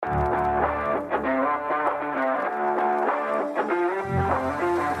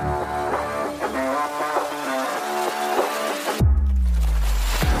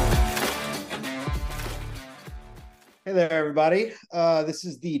there, everybody. This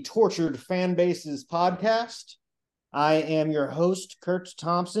is the Tortured Fan Bases podcast. I am your host, Kurt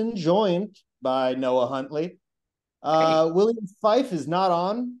Thompson, joined by Noah Huntley. Hey, William Fife is not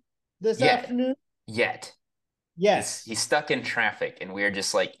on this yet, afternoon yet. yet. He's stuck in traffic, and we're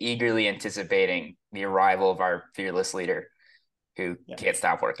just like eagerly anticipating the arrival of our fearless leader who Yeah, can't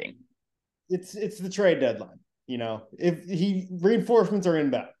stop working. it's the trade deadline. You know, if he reinforcements are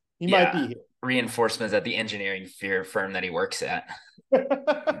inbound, he might Yeah. be Reinforcements at the engineering firm that he works at.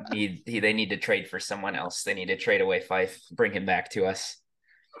 here. They need to trade for someone else. They need to trade away Fife, bring him back to us.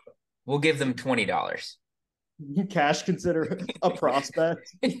 We'll give them $20. Cash consider a prospect.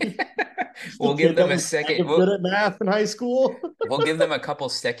 The We'll give kid them that a was kind second. of good at math in high school. We'll give them a couple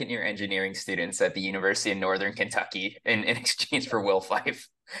second-year engineering students at the University of Northern Kentucky in exchange for Will Fife.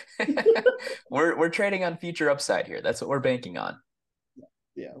 We're trading on future upside here. That's what we're banking on.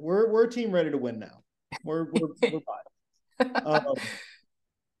 Yeah, we're a team ready to win now. We're fine.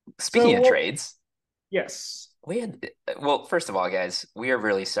 Speaking of So trades, yes, well, first of all, guys, we are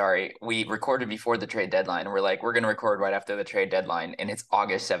really sorry. We recorded before the trade deadline. We're like, we're going to record right after the trade deadline, and it's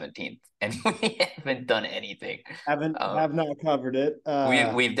August 17th, and we haven't done anything. haven't Uh, have not covered it.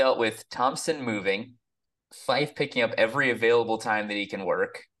 we've dealt with Thompson moving, Fife picking up every available time that he can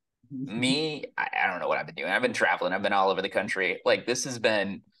work. Me, I don't know what I've been doing. I've been traveling. I've been all over the country. Like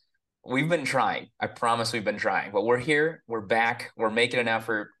we've been trying. I promise we've been trying, but we're here. We're back. We're making an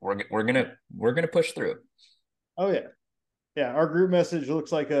effort. We're gonna push through. Oh yeah, yeah. Our group message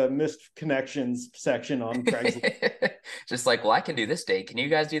looks like a missed connections section on Craigslist. Just like, well, I can do this day. Can you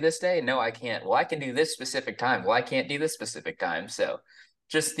guys do this day? No, I can't. Well, I can do this specific time. Well, I can't do this specific time. So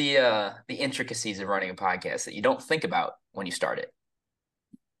just the intricacies of running a podcast that you don't think about when you start it.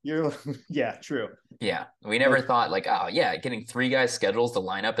 You're yeah, true. Yeah. We never thought like, oh yeah, getting three guys schedules to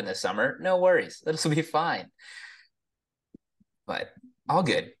line up in the summer. No worries. This will be fine. But all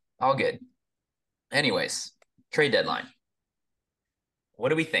good. All good. Anyways, trade deadline. What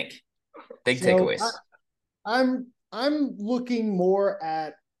do we think? Big So takeaways. I'm looking more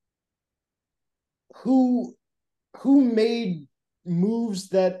at who who made moves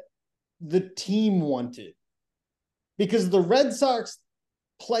that the team wanted because the Red Sox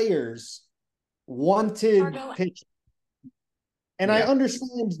players wanted pitching. And I Yeah.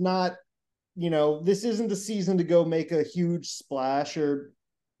 understand not, this isn't the season to go make a huge splash or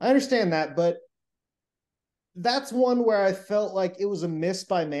I understand that, but that's one where I felt like it was a miss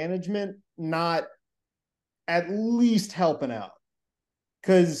by management, not at least helping out.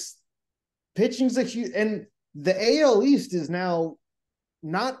 Because pitching's a huge and the AL East is now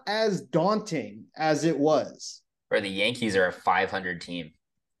not as daunting as it was. Or the Yankees are a 500 team.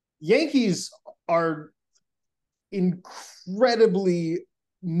 Yankees are incredibly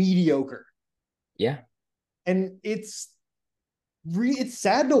mediocre. Yeah. And it's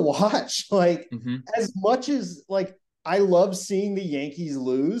sad to watch. Like Mm-hmm. as much as like I love seeing the Yankees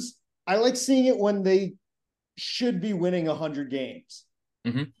lose, I like seeing it when they should be winning 100 games.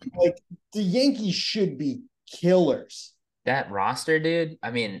 Mm-hmm. Like the Yankees should be killers. That roster, dude. I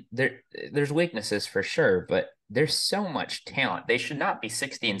mean, there's weaknesses for sure, but there's so much talent. They should not be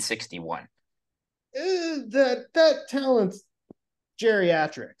 60 and 61. That talent's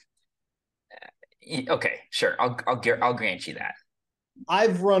geriatric. Okay, sure. I'll grant you that.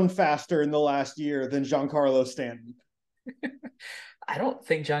 I've run faster in the last year than Giancarlo Stanton. I don't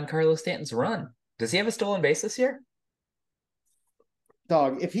think Giancarlo Stanton's run. Does he have a stolen base this year?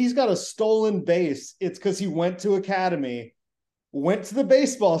 Dog, if he's got a stolen base, it's because he went to academy, went to the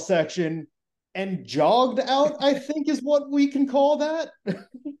baseball section, and jogged out, I think is what we can call that.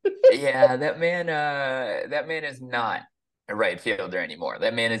 Yeah, that man is not a right fielder anymore.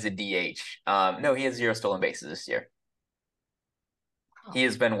 That man is a DH. No, he has zero stolen bases this year. He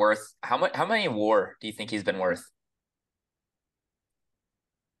has been worth how much? How many WAR do you think he's been worth?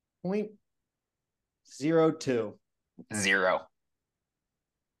 0.02. Zero.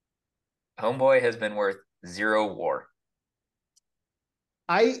 Homeboy has been worth zero WAR.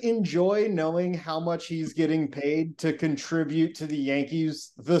 I enjoy knowing how much he's getting paid to contribute to the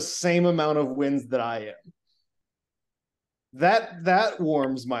Yankees the same amount of wins that I am. That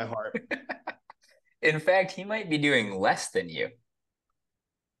warms my heart. In fact, he might be doing less than you.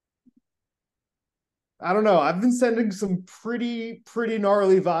 I don't know. I've been sending some pretty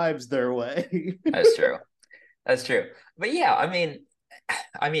gnarly vibes their way. That's true. That's true. But yeah,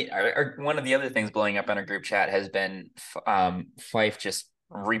 one of the other things blowing up in our group chat has been Fife just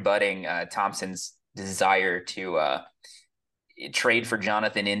rebutting Thompson's desire to trade for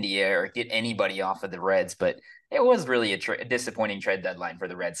Jonathan India or get anybody off of the Reds. But It was really a disappointing trade deadline for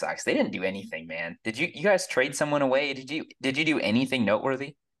the Red Sox. They didn't do anything, man. Did you guys trade someone away? Did you do anything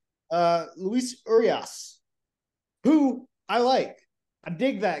noteworthy? Luis Urias, who I like. I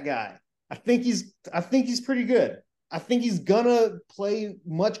dig that guy. I think he's pretty good. I think he's gonna play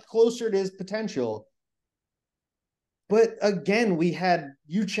much closer to his potential. But again, we had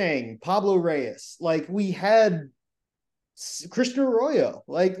Yu Chang, Pablo Reyes, like we had Christian Arroyo,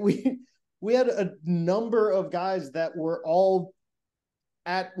 like we had a number of guys that were all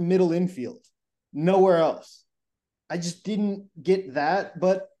at middle infield, nowhere else. I just didn't get that,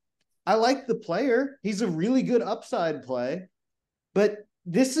 but I like the player. He's a really good upside play, but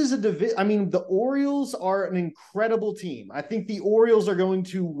this is a division. I mean, the Orioles are an incredible team. I think the Orioles are going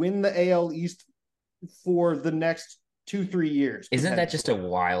to win the AL East for the next 2-3 years. Isn't that just a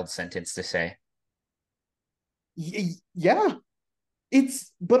wild sentence to say? Yeah,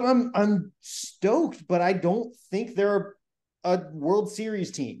 but I'm stoked, but I don't think they're a World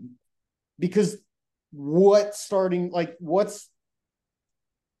Series team because what's who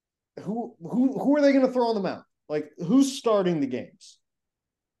are they going to throw on the mound? Like who's starting the games?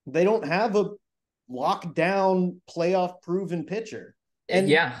 They don't have a lockdown playoff proven pitcher. And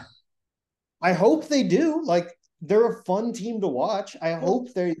Yeah. I hope they do. Like they're a fun team to watch. I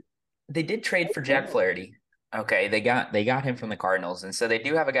hope they did trade for Jack Flaherty. Okay, they got him from the Cardinals, and so they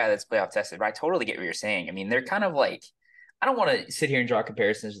do have a guy that's playoff tested. But I totally get what you're saying. I mean, they're kind of like I don't want to sit here and draw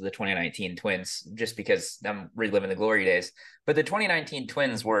comparisons to the 2019 Twins just because I'm reliving the glory days. But the 2019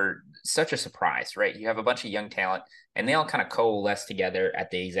 Twins were such a surprise, right? You have a bunch of young talent, and they all kind of coalesce together at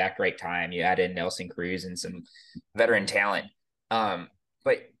the exact right time. You add in Nelson Cruz and some veteran talent,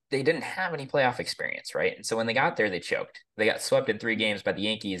 but they didn't have any playoff experience, right? And so when they got there, they choked. They got swept in 3 games by the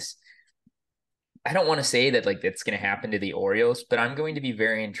Yankees. I don't want to say that like it's going to happen to the Orioles, but I'm going to be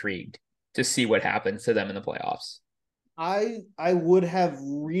very intrigued to see what happens to them in the playoffs. I would have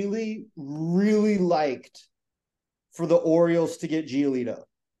really, really liked for the Orioles to get Giolito.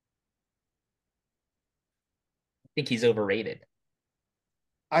 I think he's overrated.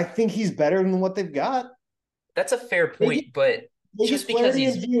 I think he's better than what they've got. That's a fair point, but just because Flaherty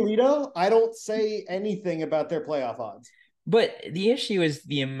and he's Giolito, I don't say anything about their playoff odds. but the issue is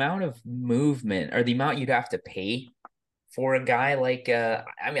the amount of movement or the amount you'd have to pay for a guy like I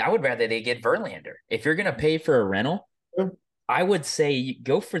mean, I would rather they get Verlander. If you're gonna pay for a rental, I would say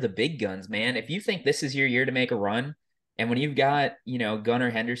go for the big guns, man. If you think this is your year to make a run, and when you've got, Gunnar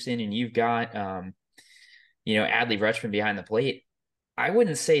Henderson and you've got Adley Rutschman behind the plate, I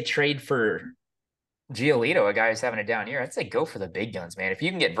wouldn't say trade for Giolito, a guy who's having a down year. I'd say go for the big guns, man. If you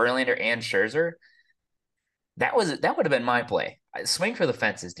can get Verlander and Scherzer, that would have been my play. Swing for the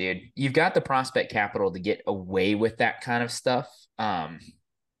fences, dude. You've got the prospect capital to get away with that kind of stuff.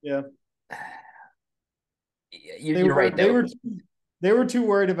 Yeah, you're right though. They were too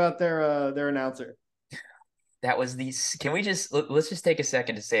worried about their announcer. That was can we let's just take a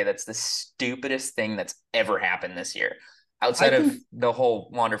second to say that's the stupidest thing that's ever happened this year. Outside of the whole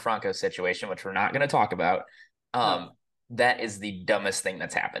Wander Franco situation, which we're not going to talk about. That is the dumbest thing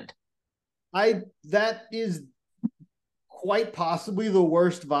that's happened. That is quite possibly the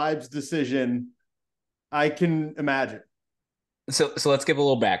worst vibes decision I can imagine. So let's give a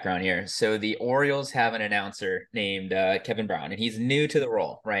little background here. So the Orioles have an announcer named Kevin Brown, and he's new to the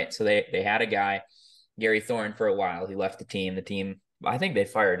role, right? So they had a guy, Gary Thorne, for a while. He left the team. The team, I think they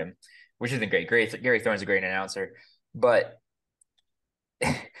fired him, which isn't great. Gary Thorne's a great announcer, but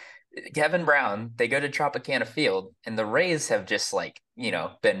Kevin Brown, they go to Tropicana Field, and the Rays have just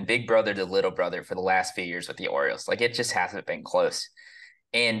been big brother to little brother for the last few years with the Orioles. Like it just hasn't been close.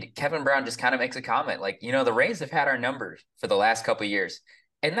 And Kevin Brown just kind of makes a comment like, the Rays have had our numbers for the last couple of years.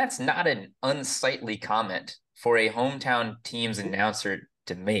 And that's not an unsightly comment for a hometown team's announcer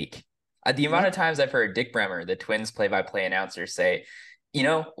to make. The amount of times I've heard Dick Bremer, the Twins play-by-play announcer, say,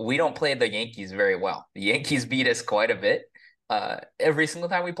 we don't play the Yankees very well. The Yankees beat us quite a bit every single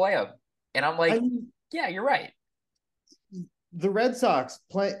time we play them. And I'm like, yeah, you're right. The Red Sox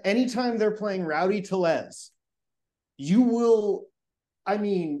play anytime they're playing Rowdy Tellez, you will,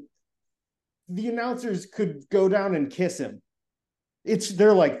 the announcers could go down and kiss him.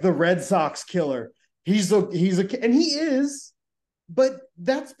 They're like the Red Sox killer. And he is, but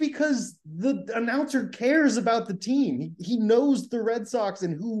that's because the announcer cares about the team. He knows the Red Sox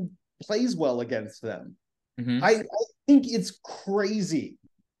and who plays well against them. Mm-hmm. I think it's crazy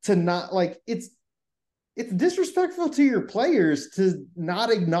to not it's disrespectful to your players to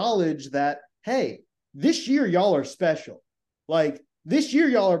not acknowledge that, hey, this year y'all are special. Like this year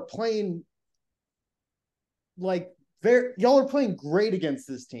y'all are playing y'all are playing great against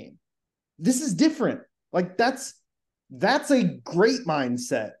this team. This is different. Like that's a great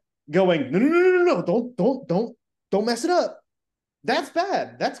mindset. Going, no, don't mess it up. That's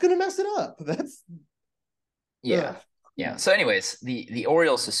bad. That's gonna mess it up. That's Yeah. Yeah. So, anyways, the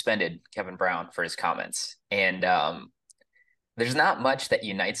Orioles suspended Kevin Brown for his comments, and there's not much that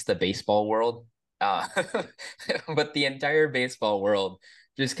unites the baseball world, uh, but the entire baseball world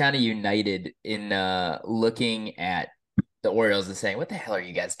just kind of united in looking at the Orioles and saying, "What the hell are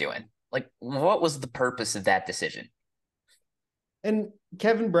you guys doing? Like, what was the purpose of that decision?" And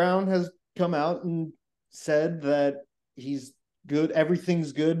Kevin Brown has come out and said that he's good.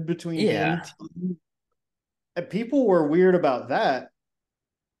 Everything's good between him. Yeah. And people were weird about that.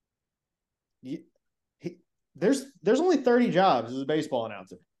 He, there's only 30 jobs as a baseball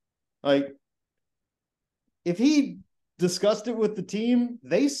announcer. Like, if he discussed it with the team,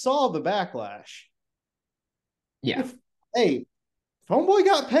 they saw the backlash. Yeah. If homeboy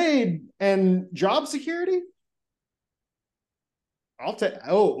got paid and job security, I'll take.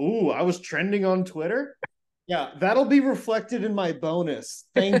 I was trending on Twitter. Yeah, that'll be reflected in my bonus.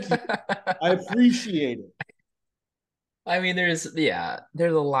 Thank you. I appreciate it. I mean, there's a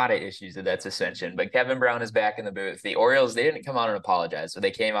lot of issues with that suspension, but Kevin Brown is back in the booth. The Orioles, they didn't come out and apologize. So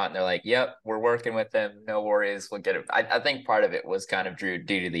they came out and they're like, "Yep, we're working with them. No worries. We'll get it." I think part of it was kind of due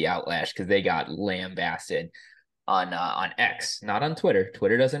to the outlash because they got lambasted on X, not on Twitter.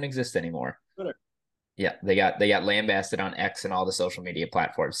 Twitter doesn't exist anymore. Twitter. Yeah, they got lambasted on X and all the social media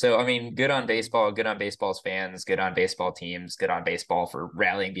platforms. So I mean, good on baseball, good on baseball's fans, good on baseball teams, good on baseball for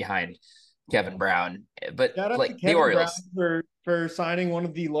rallying behind Kevin Brown. But Shout out to like the Kevin Brown Orioles, for signing one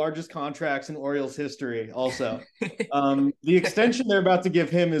of the largest contracts in Orioles history. Also, the extension they're about to give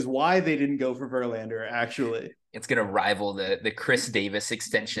him is why they didn't go for Verlander. Actually, it's going to rival the Chris Davis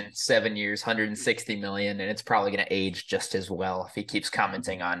extension, 7 years, 160 million, and it's probably going to age just as well if he keeps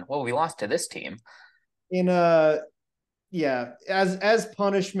commenting on, well, we lost to this team. in yeah, as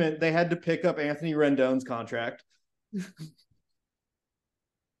punishment, they had to pick up Anthony Rendon's contract.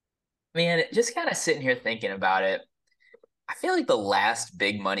 Man, just kind of sitting here thinking about it. I feel like the last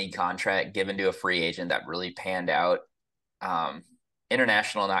big money contract given to a free agent that really panned out, um,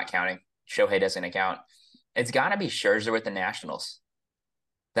 international not counting, Shohei doesn't account. It's got to be Scherzer with the Nationals.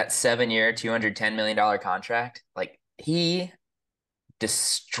 That 7 year, $210 million contract. Like he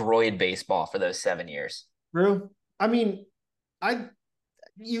destroyed baseball for those 7 years. True. I mean, I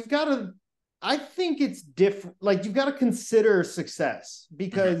you've got to. I think it's different. Like you've got to consider success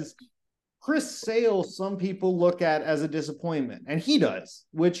because Chris Sale, some people look at as a disappointment, and he does,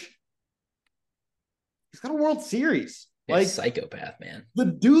 which he's got a World Series. Like psychopath, man. The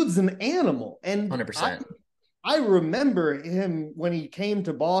dude's an animal, and 100%. I remember him when he came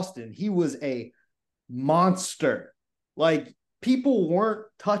to Boston. He was a monster. Like people weren't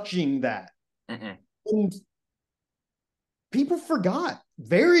touching that, and people forgot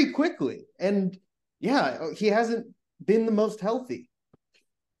very quickly. And yeah, he hasn't been the most healthy.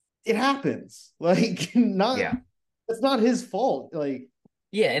 It happens. Like it's not his fault. Like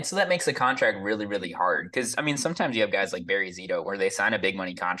yeah, and so that makes the contract really, really hard because I mean sometimes you have guys like Barry Zito where they sign a big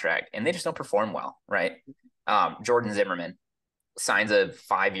money contract and they just don't perform well, right? Jordan Zimmerman signs a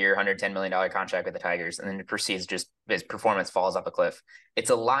 5 year, $110 million contract with the Tigers, and then proceeds just his performance falls off a cliff. It's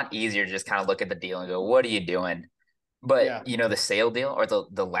a lot easier to just kind of look at the deal and go, "What are you doing?" But you know, the Sale deal or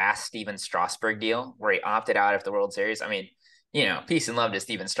the last Steven Strasburg deal where he opted out of the World Series. I mean, you know, peace and love to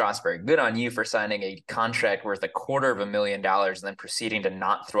Steven Strasburg. Good on you for signing a contract worth $250,000 and then proceeding to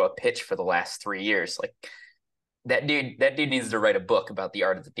not throw a pitch for the last 3 years. Like that dude needs to write a book about the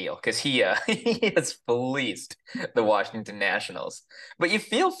art of the deal because he he has fleeced the Washington Nationals. But you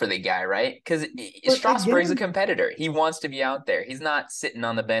feel for the guy, right? Because Strasburg's a competitor. He wants to be out there. He's not sitting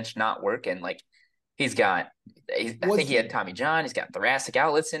on the bench not working. Like I think he had Tommy John. He's got thoracic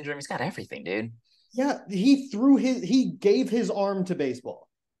outlet syndrome. He's got everything, dude. Yeah, he gave his arm to baseball.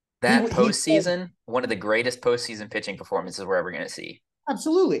 That postseason, one of the greatest postseason pitching performances we're ever going to see.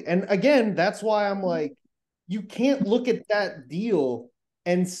 Absolutely. And again, that's why I'm like, you can't look at that deal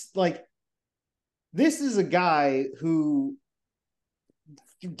and like, this is a guy who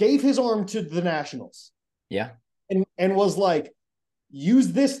gave his arm to the Nationals. Yeah. And was like,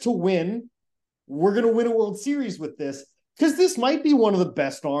 use this to win. We're going to win a World Series with this because this might be one of the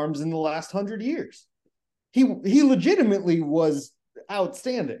best arms in the last 100 years. He legitimately was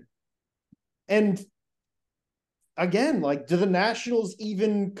outstanding. And again, like, do the Nationals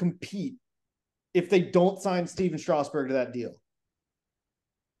even compete if they don't sign Steven Strasburg to that deal?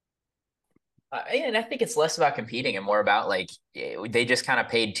 And I think it's less about competing and more about like they just kind of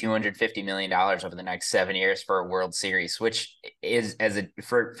paid $250 million over the next 7 years for a World Series, which is as a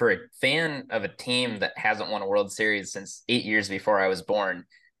for a fan of a team that hasn't won a World Series since 8 years before I was born.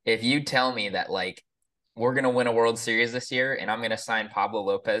 If you tell me that like we're gonna win a World Series this year and I'm gonna sign Pablo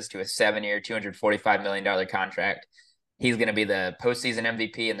Lopez to a 7 year, $245 million contract, he's gonna be the postseason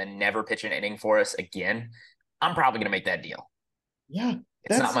MVP and then never pitch an inning for us again. I'm probably gonna make that deal. Yeah,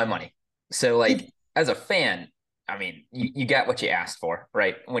 It's not that's my money. So like it. as a fan, I mean, you got what you asked for,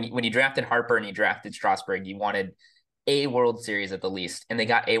 right? When you drafted Harper and you drafted Strasburg, you wanted a World Series at the least, and they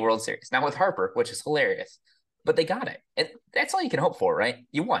got a World Series. Now with Harper, which is hilarious, but they got it. And that's all you can hope for, right?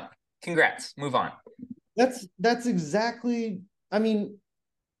 You won. Congrats. Move on. That's exactly. I mean,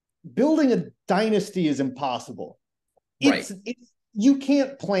 building a dynasty is impossible. Right. It's you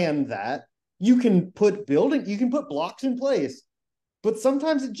can't plan that. You can put blocks in place, but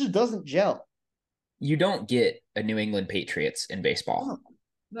sometimes it just doesn't gel. You don't get a New England Patriots in baseball.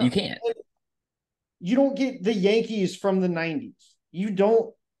 No, You no. can't. You don't get the Yankees from the 90s. You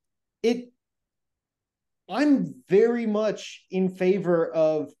don't it I'm very much in favor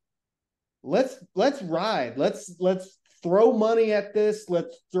of let's ride. Let's throw money at this.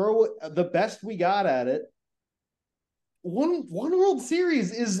 Let's throw the best we got at it. One World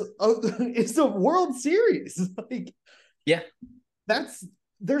Series is a World Series. Like Yeah. that's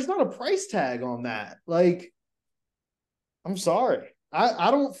there's not a price tag on that. Like I'm sorry.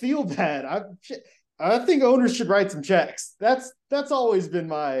 I don't feel bad. I think owners should write some checks. That's always been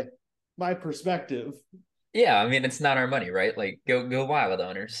my perspective. Yeah. I mean, it's not our money, right? Like go wild,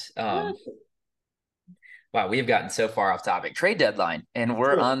 owners. Yeah, Wow, we have gotten so far off topic. Trade deadline, and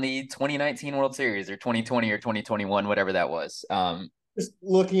we're sure. on the 2019 World Series or 2020 or 2021, whatever that was. Just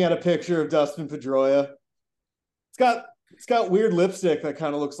looking at a picture of Dustin Pedroia. It's got weird lipstick that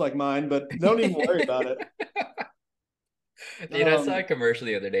kind of looks like mine, but don't even worry about it. Dude, I saw Um, a commercial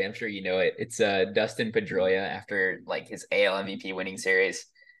the other day. I'm sure you know it. It's Dustin Pedroia after like his AL MVP winning series.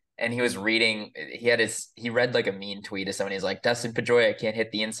 And he was reading, he read like a mean tweet of someone. He's like, Dustin Pedroia can't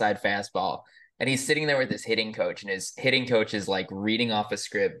hit the inside fastball. And he's sitting there with his hitting coach, and his hitting coach is like reading off a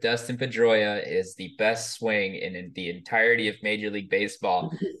script. Dustin Pedroia is the best swing in the entirety of Major League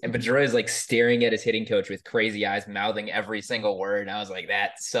Baseball. And Pedroia is like staring at his hitting coach with crazy eyes, mouthing every single word. And I was like,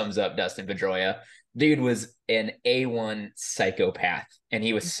 that sums up Dustin Pedroia. Dude was an A1 psychopath, and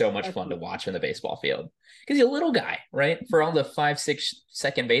he was so much fun to watch on the baseball field because he's a little guy, right? For all the 5'6"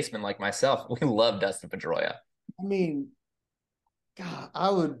 second baseman like myself, we love Dustin Pedroia. I mean, God, I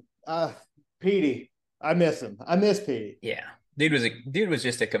would Petey. I miss him. I miss Petey. Yeah, dude was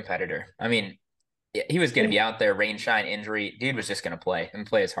just a competitor. I mean, he was going to And be out there, rain, shine, injury. Dude was just going to play and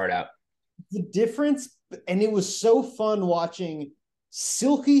play his heart out. the difference, and it was so fun watching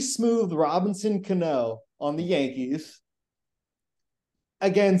silky smooth Robinson Cano on the Yankees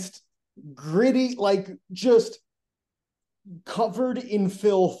against gritty, like just covered in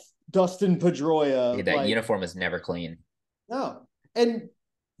filth Dustin Pedroia. Dude, that Like, uniform is never clean. no. And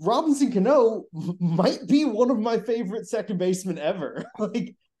Robinson Cano might be one of my favorite second basemen ever.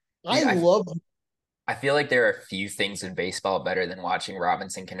 Like, I Dude, love. I feel like there are a few things in baseball better than watching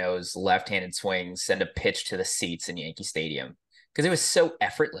Robinson Cano's left-handed swing send a pitch to the seats in Yankee Stadium because it was so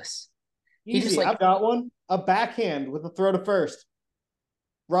effortless. He just Easy. like I've got one. A backhand with a throw to first.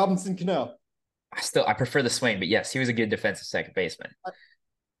 Robinson Cano. I prefer the swing, but yes, he was a good defensive second baseman.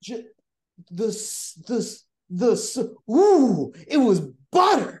 J- ooh, it was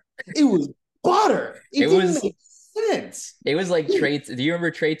butter. It was butter. It It didn't was make sense. it was like Trey. Do you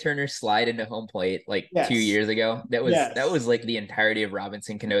remember Trey Turner's slide into home plate like two Yes. years ago? That Yes. was like the entirety of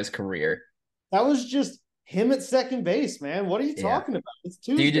Robinson Cano's career. That was just him at second base, man. What are you Yeah, talking about? It's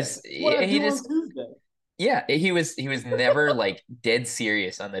dude, Tuesday. just That's what I he do on just Tuesday. yeah, he was never like dead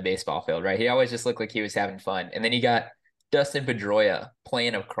serious on the baseball field, right? He always just looked like he was having fun. And then you got Dustin Pedroia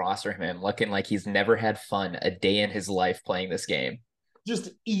playing across from him, looking like he's never had fun a day in his life playing this game. Just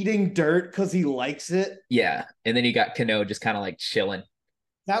eating dirt because he likes it. Yeah, and then you got Cano just kind of like chilling,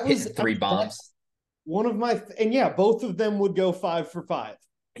 That hitting was, I three mean, that's bombs. one of my, and yeah, both of them would go 5 for 5.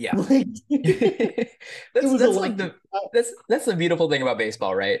 Yeah, Like, it was that's like electric. that's the beautiful thing about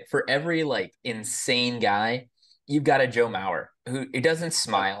baseball, right? For every like insane guy, you've got a Joe Mauer who it doesn't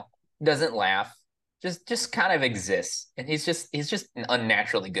smile, doesn't laugh, just kind of exists, and he's just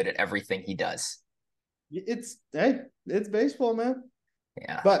unnaturally good at everything he does. Hey, it's baseball, man.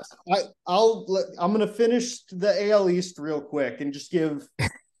 Yeah, But I'm gonna finish the AL East real quick and just give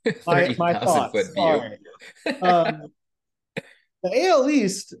my 30,000 thoughts. foot view. Sorry. Um, the AL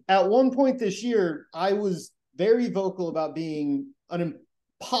East at one point this year, I was very vocal about being an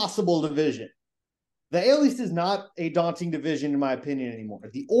impossible division. The AL East is not a daunting division, in my opinion, anymore.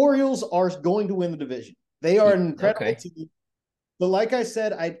 The Orioles are going to win the division. They are an incredible Okay. team. But like I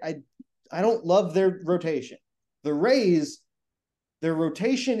said, I don't love their rotation. The Rays, their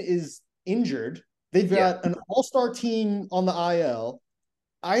rotation is injured. They've Yeah. got an all-star team on the IL.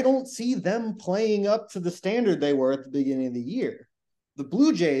 I don't see them playing up to the standard they were at the beginning of the year. The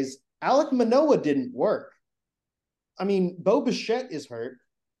Blue Jays, Alek Manoah didn't work. I mean, Bo Bichette is hurt.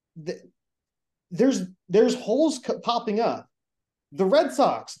 There's holes popping up. The Red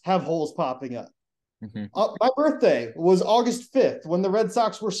Sox have holes popping up. Mm-hmm. My birthday was August 5th when the Red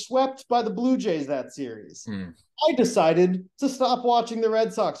Sox were swept by the Blue Jays that series. Mm. I decided to stop watching the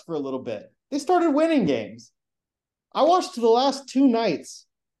Red Sox for a little bit. They started winning games. I watched the last 2 nights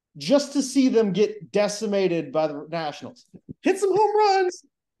just to see them get decimated by the Nationals. Hit some home runs,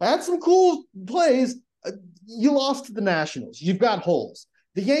 had some cool plays. You lost to the Nationals. You've got holes.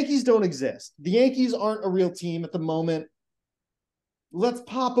 The Yankees don't exist. The Yankees aren't a real team at the moment. Let's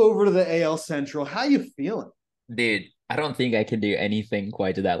pop over to the AL Central. How you feeling? Dude, I don't think I can do anything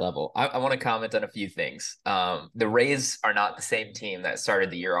quite to that level. I want to comment on a few things. The Rays are not the same team that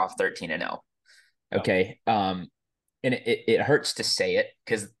started the year off 13-0. No. Okay. And it hurts to say it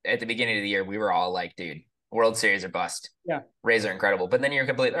because at the beginning of the year, we were all like, dude, World Series are bust. Yeah. Rays are incredible. But then you're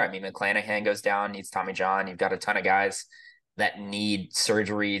completely right. I mean, McClanahan goes down, needs Tommy John. You've got a ton of guys that need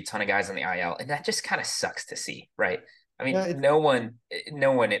surgery, a ton of guys on the IL. And that just kind of sucks to see, right? I mean, Yeah, no one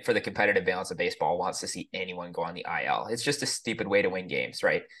for the competitive balance of baseball wants to see anyone go on the IL. It's just a stupid way to win games,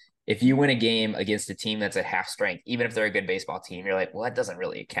 right? If you win a game against a team that's at half strength, even if they're a good baseball team, you're like, well, that doesn't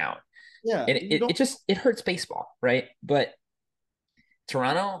really count. yeah. And You don't. it hurts baseball, right? But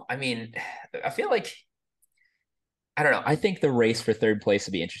Toronto, I mean, I feel like I don't know. I think the race for third place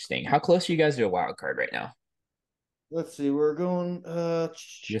would be interesting. How close are you guys to a wild card right now? Let's see. We're going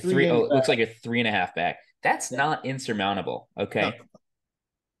You're three three. games Oh, it looks back. like you're 3.5 back. That's Yeah. not insurmountable. No. Okay.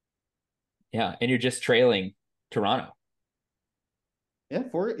 Yeah. And you're just trailing Toronto. Yeah.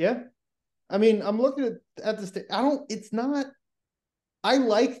 For it. Yeah. I mean, I'm looking at this. I don't. It's not. I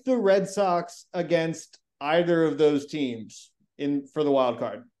like the Red Sox against either of those teams in for the wild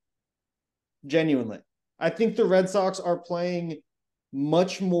card. Genuinely, I think the Red Sox are playing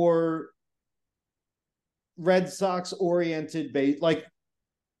much more Red Sox oriented base, like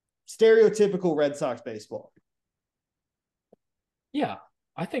stereotypical Red Sox baseball. Yeah.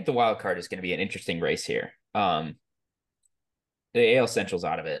 I think the wild card is going to be an interesting race here. The AL Central's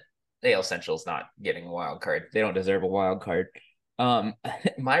out of it. The AL Central's not getting a wild card. They don't deserve a wild card. My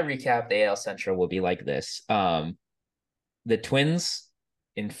recap, the AL Central will be like this. The Twins,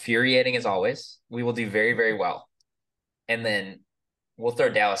 infuriating as always. We will do very, very well. And then we'll throw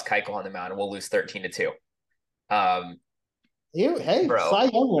Dallas Keuchel on the mound and we'll lose 13-2. Hey, Bro, Cy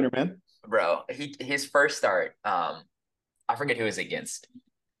Young winner, man. his first start, I forget who it was against.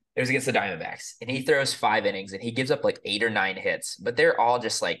 It was against the Diamondbacks, and he throws 5 innings, and he gives up like 8 or 9 hits, but they're all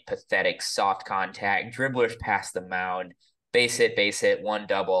just like pathetic, soft contact, dribblers past the mound, base hit, one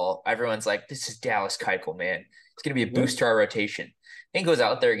double. Everyone's like, "This is Dallas Keuchel, man. It's gonna be a boost to our rotation." And he goes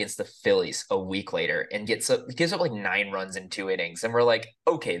out there against the Phillies a week later and gives up like 9 runs in 2 innings, and we're like,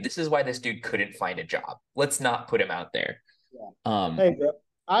 "Okay, this is why this dude couldn't find a job. Let's not put him out there." Yeah. Um, Hey, bro.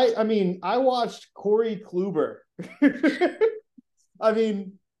 I mean, I watched Corey Kluber. I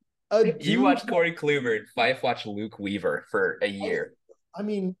mean, a you dude. watched Corey Kluber, and Fife watched Luke Weaver for a year. I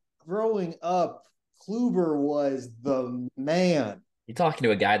mean, growing up, Kluber was the man. You're talking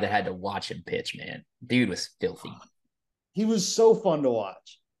to a guy that had to watch him pitch, man. Dude was filthy. He was so fun to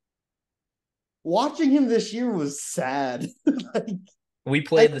watch. Watching him this year was sad. like, We I,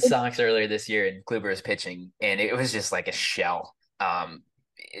 played the Sox earlier this year, and Kluber was pitching, and it was just like a shell.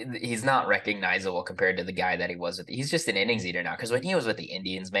 He's not recognizable compared to the guy that he was with. He's just an innings eater now. Because when he was with the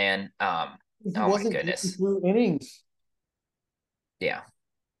Indians, man, he oh my wasn't getting goodness, through innings. yeah,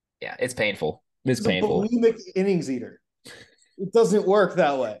 yeah, it's painful. It's He's a painful. bulimic innings eater. It doesn't work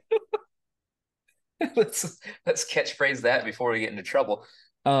that way. let's catchphrase that before we get into trouble.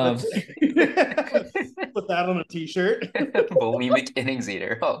 Put that on a t-shirt. Bulimic innings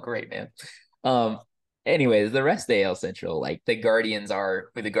eater. Oh, great, man. Um, anyways, the rest of the AL Central, like the Guardians are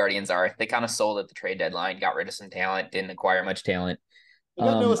who the Guardians are. They kind of sold at the trade deadline, got rid of some talent, didn't acquire much talent. I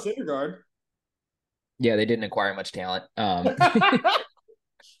got Noah Syndergaard. Yeah, they didn't acquire much talent.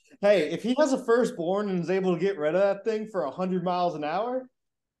 Hey, if he has a firstborn and is able to get rid of that thing for 100 miles an hour,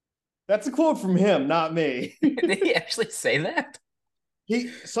 that's a quote from him, not me. Did he actually say that? He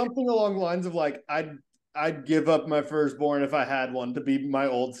something along the lines of like, I'd give up my firstborn if I had one to be my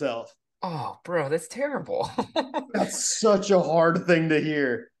old self. Oh, bro, that's terrible. That's such a hard thing to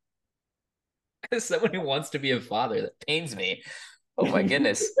hear. As someone who wants to be a father, that pains me. Oh my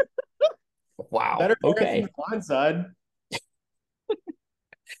goodness. Better Wow. parents than the Okay. blind side.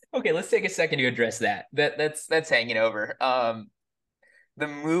 Okay, let's take a second to address that. That's hanging over. The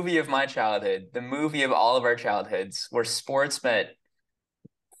movie of my childhood, the movie of all of our childhoods, where sports met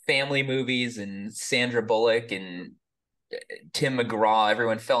family movies and Sandra Bullock and Tim McGraw,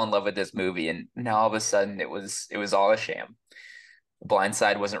 everyone fell in love with this movie, and now all of a sudden it was all a sham. Blind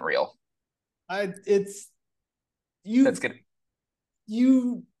Side wasn't real. It's That's you good.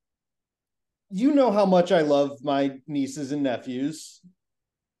 you you know how much I love my nieces and nephews.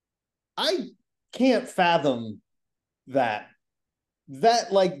 I can't fathom that. That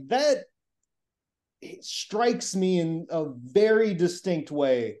it strikes me in a very distinct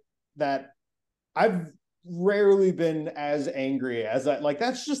way that I've rarely been as angry as I like.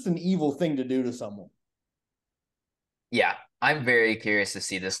 That's just an evil thing to do to someone. Yeah, I'm very curious to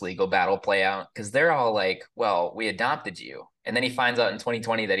see this legal battle play out because they're all like, well, we adopted you. And then he finds out in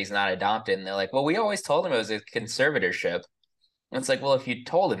 2020 that he's not adopted. And they're like, well, we always told him it was a conservatorship. And it's like, well, if you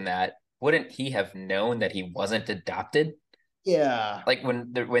told him that, wouldn't he have known that he wasn't adopted? Yeah, Like when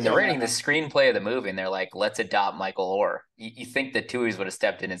they're yeah. writing the screenplay of the movie and they're like, let's adopt Michael Orr. You think the Tuohys would have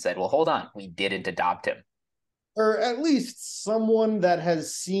stepped in and said, well, hold on, we didn't adopt him. Or at least someone that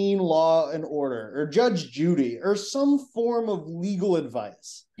has seen Law and Order or Judge Judy or some form of legal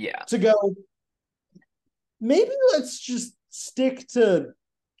advice Yeah, to go, maybe let's just stick to,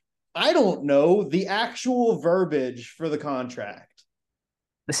 I don't know, the actual verbiage for the contract.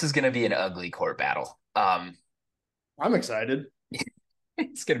 this is going to be an ugly court battle. I'm excited.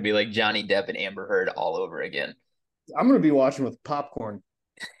 It's going to be like Johnny Depp and Amber Heard all over again. I'm going to be watching with popcorn.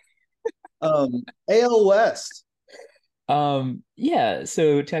 AL West. Yeah,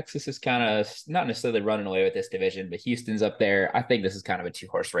 so Texas is kind of not necessarily running away with this division, but Houston's up there. I think this is kind of a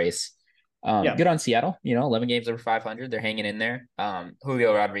two-horse race. Yeah. Good on Seattle, 11 games over 500. They're hanging in there.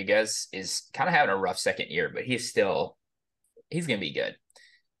 Julio Rodriguez is kind of having a rough second year, but he's going to be good.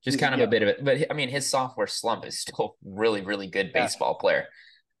 Just kind of Yeah. a bit of it. But I mean, his sophomore slump is still really, really good Yeah. baseball player.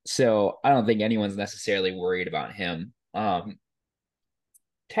 So I don't think anyone's necessarily worried about him.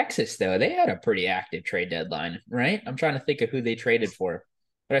 Texas, though, they had a pretty active trade deadline, right? I'm trying to think of who they traded for,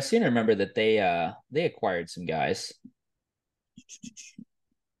 but I seem to remember that they acquired some guys.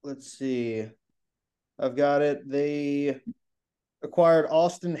 Let's see. I've got it. They acquired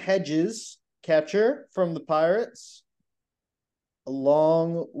Austin Hedges, catcher from the Pirates,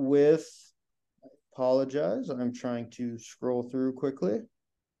 along with, apologize, I'm trying to scroll through quickly.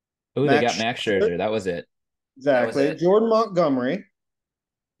 Oh, they got Max Max Scherzer, Scherzer. That was it. That was exactly. it. Jordan Montgomery.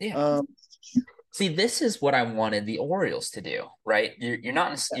 Yeah. Um, See, this is what I wanted the Orioles to do, right? You're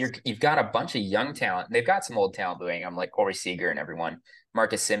not you've got a bunch of young talent. They've got some old talent doing. I'm like Corey Seager and everyone,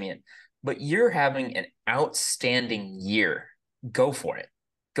 Marcus Simeon, but you're having an outstanding year. Go for it.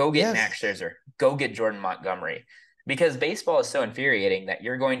 Go get yes. Max Scherzer. Go get Jordan Montgomery. Because baseball is so infuriating that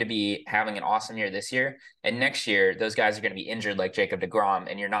you're going to be having an awesome year this year, and next year those guys are going to be injured like Jacob deGrom,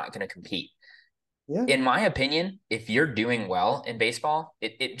 and you're not going to compete. Yeah. In my opinion, if you're doing well in baseball,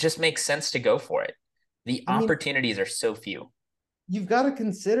 it just makes sense to go for it. The I mean, opportunities are so few. you've got to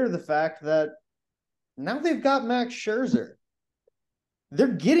consider the fact that now they've got Max Scherzer. They're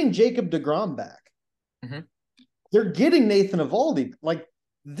getting Jacob deGrom back. Mm-hmm. They're getting Nathan Eovaldi. Like,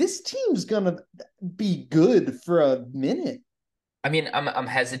 this team's gonna be good for a minute. I mean, I'm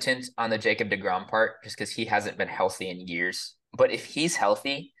hesitant on the Jacob deGrom part just because he hasn't been healthy in years. But if he's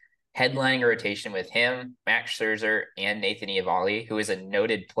healthy, headlining a rotation with him, Max Scherzer, and Nathan Eovaldi, who is a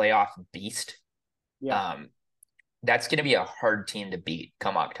noted playoff beast, Yeah. um, that's going to be a hard team to beat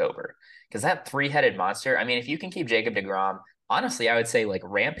come October. Because that three-headed monster, I mean, if you can keep Jacob deGrom, honestly, I would say like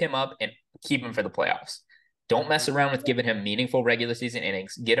ramp him up and keep him for the playoffs. Don't mess around with giving him meaningful regular season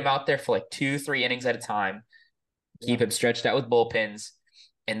innings. Get him out there for like 2, 3 innings at a time. Yeah. Keep him stretched out with bullpens.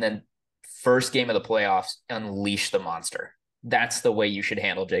 And then first game of the playoffs, unleash the monster. That's the way you should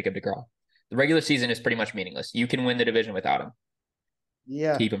handle Jacob deGrom. The regular season is pretty much meaningless. You can win the division without him.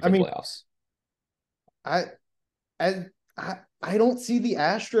 Yeah. Keep him I for the mean, playoffs. I I I don't see the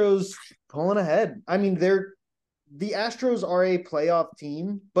Astros pulling ahead. I mean, the Astros are a playoff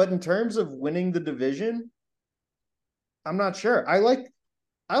team, but in terms of winning the division, I'm not sure. I like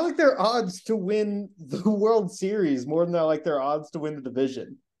their odds to win the World Series more than I like their odds to win the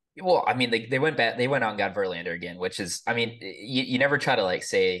division. Well, I mean, they went back. They went out and got Verlander again, which is, I mean, you never try to like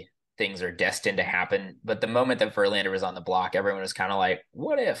say things are destined to happen, but the moment that Verlander was on the block, everyone was kind of like,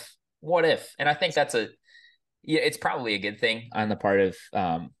 "What if? What if?" And I think yeah, it's probably a good thing on the part of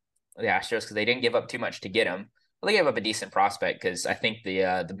the Astros because they didn't give up too much to get him. Well, they gave up a decent prospect because I think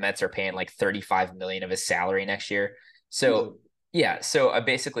the Mets are paying like 35 million of his salary next year. So Ooh. yeah, so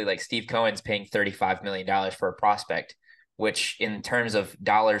basically like Steve Cohen's paying 35 million dollars for a prospect, which in terms of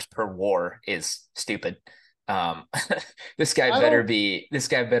dollars per WAR is stupid. Um, I don't. this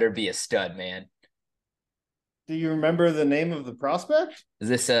guy better be a stud, man. Do you remember the name of the prospect?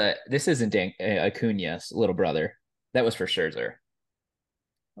 This isn't Acuna's little brother. That was for Scherzer.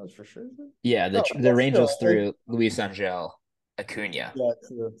 That was for sure. Yeah, Oh, the well, Rangers still, threw Luis Angel Acuna. yeah,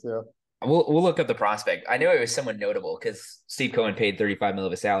 true, true. We'll look up the prospect. I knew it was someone notable because Steve Cohen paid 35 mil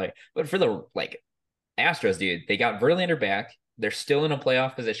of his salary. But for the like Astros, dude, they got Verlander back. They're still in a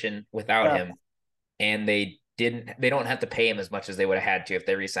playoff position without Yeah, him, and they don't have to pay him as much as they would have had to if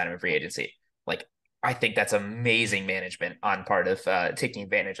they re-signed him in free agency. Like, I think that's amazing management on part of taking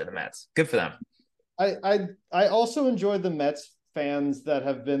advantage of the Mets. Good for them. I also enjoy the Mets fans that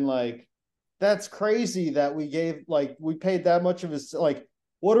have been like, that's crazy that we paid that much of his, like,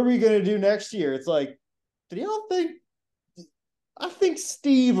 what are we gonna do next year? It's like, do y'all think I think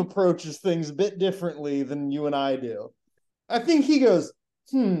Steve approaches things a bit differently than you and I do. I think he goes,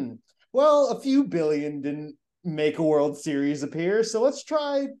 well, a few billion didn't make a World Series appear, so let's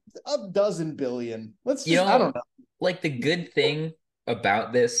try a dozen billion. Let's You just, I know, don't know. like the good thing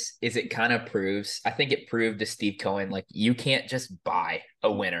about this is it kind of proves, I think it proved to Steve Cohen, like you can't just buy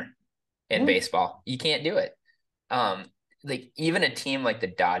a winner in Hmm. baseball. You can't do it. Um, like even a team like the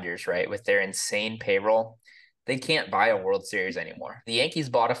Dodgers, right, with their insane payroll, they can't buy a World Series anymore. The Yankees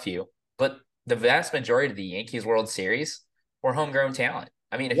bought a few, but the vast majority of the Yankees World Series were homegrown talent.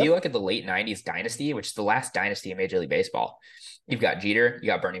 I mean, if you Yep. look at the late 90s dynasty, which is the last dynasty in Major League Baseball, you've got Jeter, you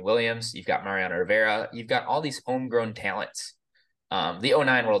got Bernie Williams, you've got Mariano Rivera, you've got all these homegrown talents. The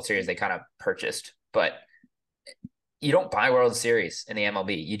 '09 World Series they kind of purchased, but you don't buy World Series in the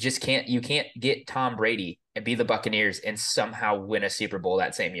MLB. You just can't. You can't get Tom Brady and be the Buccaneers and somehow win a Super Bowl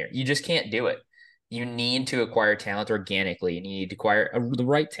that same year. You just can't do it. You need to acquire talent organically, and you need to acquire the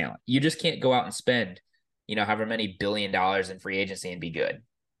right talent. You just can't go out and spend, however many $1 billion in free agency and be good.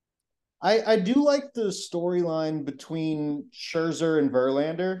 I do like the storyline between Scherzer and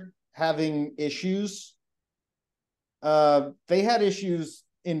Verlander having issues. They had issues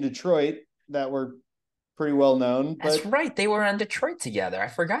in Detroit that were pretty well known, That's but right. They were on Detroit together. I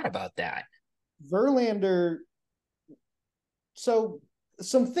forgot about that. Verlander. So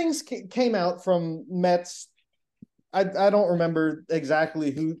some things came out from Mets. I don't remember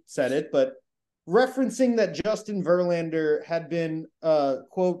exactly who said it, but referencing that Justin Verlander had been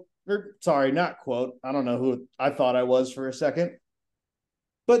quote, or sorry, not quote. I don't know who I thought I was for a second,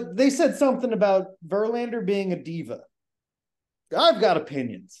 but they said something about Verlander being a diva. I've got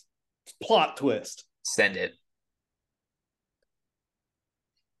opinions. Plot twist. Send it.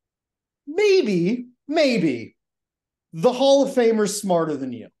 Maybe the Hall of Famer's smarter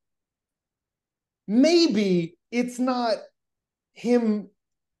than you. Maybe it's not him,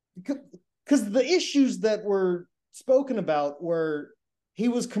 because the issues that were spoken about were he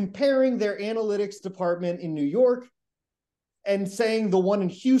was comparing their analytics department in New York and saying the one in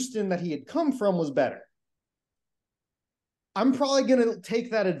Houston that he had come from was better. I'm probably going to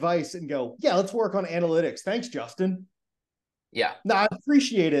take that advice and go, yeah, let's work on analytics. Thanks, Justin. Yeah. No, I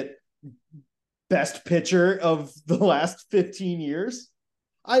appreciate it. Best pitcher of the last 15 years.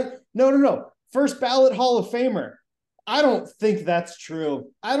 No. First ballot Hall of Famer. I don't think that's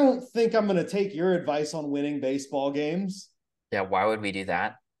true. I don't think I'm going to take your advice on winning baseball games. Yeah. Why would we do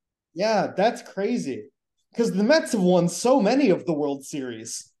that? Yeah, that's crazy. Because the Mets have won so many of the World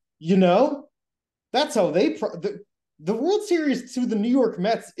Series. You know, that's how the World Series to the New York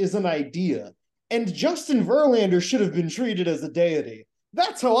Mets is an idea, and Justin Verlander should have been treated as a deity.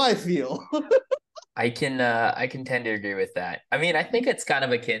 That's how I feel. I can tend to agree with that. I mean, I think it's kind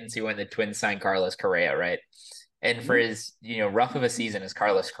of akin to when the Twins signed Carlos Correa, right? And for his, rough of a season as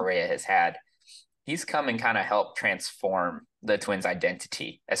Carlos Correa has had, he's come and kind of helped transform the Twins'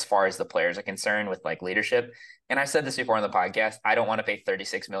 identity as far as the players are concerned with like leadership. And I said this before on the podcast. I don't want to pay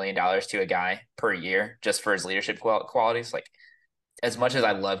 $36 million to a guy per year just for his leadership qualities. Like as much as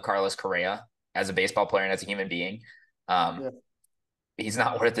I love Carlos Correa as a baseball player and as a human being, um, Yeah. he's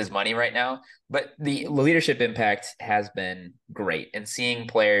not worth his money right now. But the leadership impact has been great. And seeing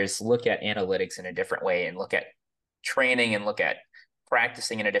players look at analytics in a different way and look at training and look at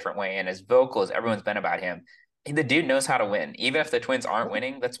practicing in a different way. And as vocal as everyone's been about him, the dude knows how to win. Even if the Twins aren't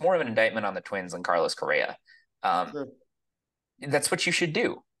winning, that's more of an indictment on the Twins than Carlos Correa. Um, Sure. that's what you should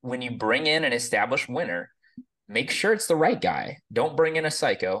do. When you bring in an established winner, make sure it's the right guy. Don't bring in a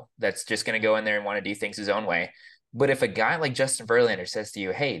psycho that's just going to go in there and want to do things his own way. But if a guy like Justin Verlander says to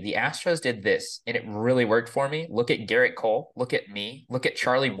you, hey, the Astros did this and it really worked for me, look at Garrett Cole, look at me, look at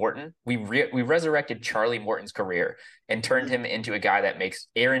Charlie Morton. We resurrected Charlie Morton's career and turned him into a guy that makes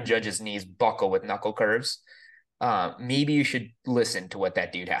Aaron Judge's knees buckle with knuckle curves. Maybe you should listen to what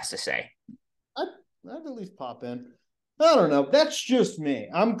that dude has to say. I'd at least pop in. I don't know. That's just me.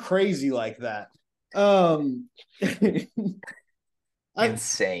 I'm crazy like that.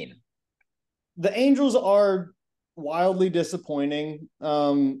 Insane. The Angels are wildly disappointing.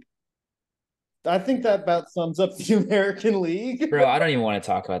 I think that about sums up the American League. Bro, I don't even want to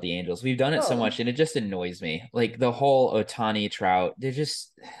talk about the Angels. We've done it so No, much and it just annoys me. Like the whole Ohtani Trout,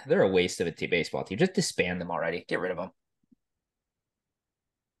 they're a waste of a baseball team. Just disband them already. Get rid of them.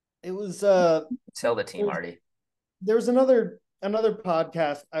 it was Sell the team already. there was another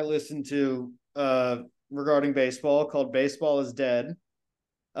podcast I listened to regarding baseball called Baseball is Dead.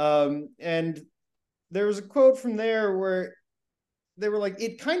 And there was a quote from there where they were like,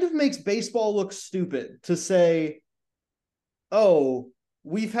 it kind of makes baseball look stupid to say, oh,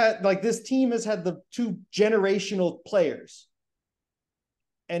 we've had like this team has had the two generational players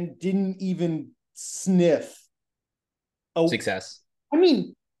and didn't even sniff Success. I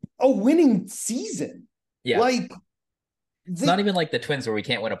mean, a winning season. Yeah. Like it's not even like the Twins where we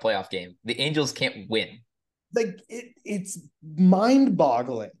can't win a playoff game. The Angels can't win. Like it's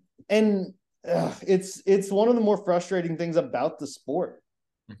mind-boggling. And it's one of the more frustrating things about the sport.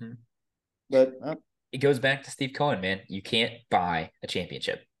 Mm-hmm. But it goes back to Steve Cohen, man. You can't buy a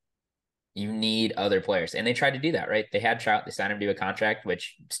championship. You need other players. And they tried to do that, right? They had Trout. They signed him to a contract,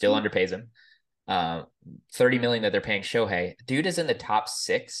 which still underpays him. $30 million that they're paying Shohei. Dude is in the top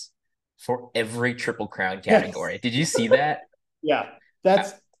 6 for every Triple Crown category. Yes. Did you see that? Yeah.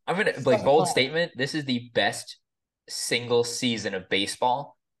 I'm going to like bold statement. This is the best single season of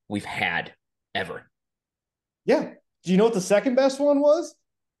baseball we've had ever. Yeah. Do you know what the second best one was?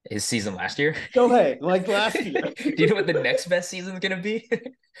 His season last year. Shohei, like last year. Do you know what the next best season is going to be?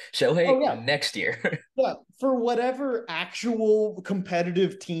 Shohei next year. Yeah, for whatever actual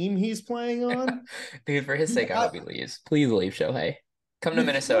competitive team he's playing on. Dude, for his sake, I hope he leaves. Please leave Shohei. Come to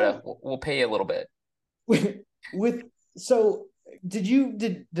Minnesota. We'll pay you a little bit. So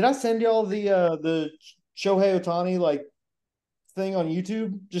did I send y'all the Shohei Ohtani like thing on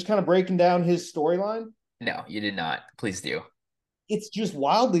YouTube, just kind of breaking down his storyline? No, you did not. Please do. It's just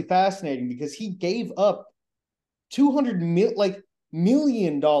wildly fascinating because he gave up $200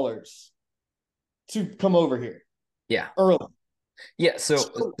 million to come over here. Yeah. Early. Yeah.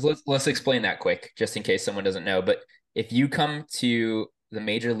 So let's explain that quick, just in case someone doesn't know. But if you come to the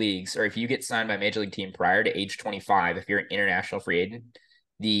major leagues, or if you get signed by a major league team prior to age 25, if you're an international free agent,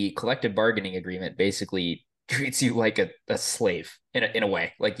 the collective bargaining agreement basically treats you like a slave in a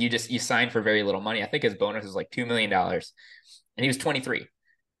way. Like you sign for very little money. I think his bonus is like $2 million. And he was 23.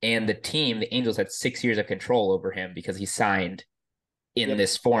 And the Angels had 6 years of control over him because he signed in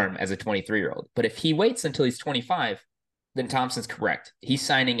this form as a 23-year-old. But if he waits until he's 25, then Thompson's correct. He's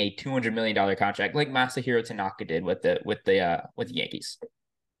signing a $200 million contract like Masahiro Tanaka did with the Yankees.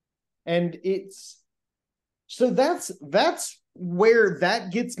 And that's where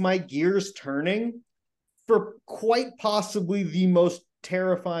that gets my gears turning for quite possibly the most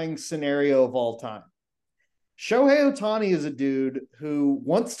terrifying scenario of all time. Shohei Ohtani is a dude who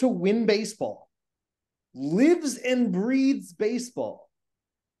wants to win baseball, lives and breathes baseball,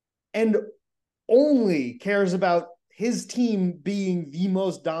 and only cares about his team being the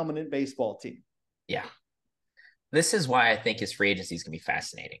most dominant baseball team. Yeah. This is why I think his free agency is going to be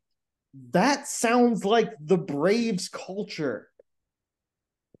fascinating. That sounds like the Braves culture.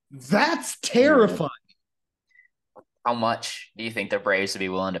 That's terrifying. How much do you think the Braves would be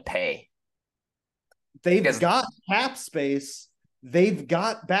willing to pay? They've got cap space. They've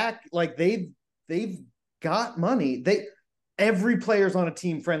got back, like they've got money. Every player's on a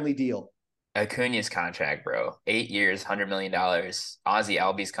team-friendly deal. Acuna's contract, bro, 8 years, $100 million. Ozzie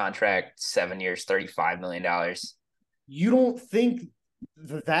Albies contract, 7 years, $35 million. You don't think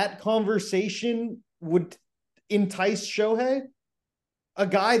that conversation would entice Shohei? A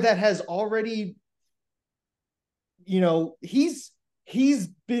guy that has already, he's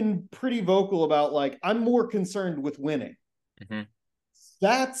been pretty vocal about like, I'm more concerned with winning. Mm-hmm.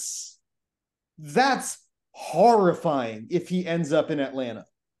 That's horrifying if he ends up in Atlanta.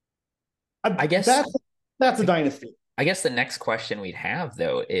 I guess that's a dynasty. I guess the next question we'd have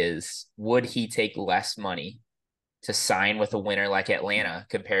though is, would he take less money to sign with a winner like Atlanta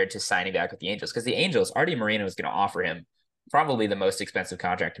compared to signing back with the Angels? Because the Angels, Artie Moreno is going to offer him probably the most expensive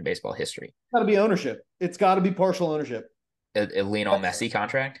contract in baseball history. It's got to be ownership. It's got to be partial ownership. A Lionel Messi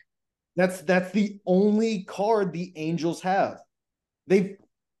contract? That's the only card the Angels have. They've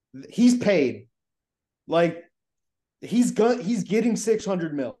he's paid. Like he's getting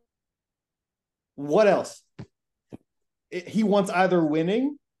 600 mil. What else? He wants either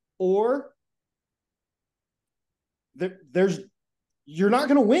winning or there's you're not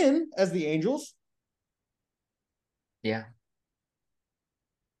going to win as the Angels. Yeah.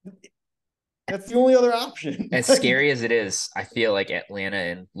 That's the only other option. As scary as it is, I feel like Atlanta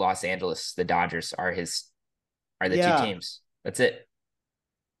and Los Angeles, the Dodgers are the two Yeah, teams. That's it.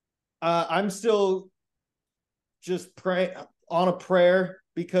 I'm still just pray on a prayer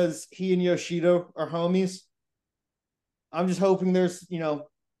because he and Yoshida are homies. I'm just hoping there's,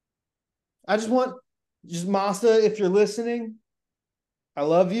 I just want just Masa, if you're listening, I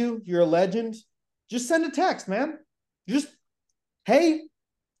love you. You're a legend. Just send a text, man. Just hey,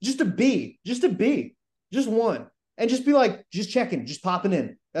 just a B, just one, and just be like, just checking, just popping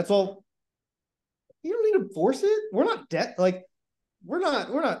in. That's all. You don't need to force it. We're not like we're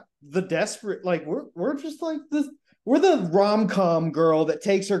not the desperate. Like we're just like this. We're the rom com girl that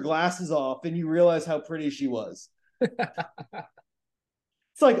takes her glasses off and you realize how pretty she was.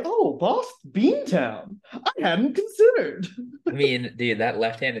 It's like, oh, boss, Beantown. I hadn't considered. I mean, dude, that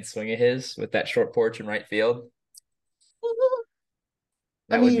left-handed swing of his with that short porch in right field, I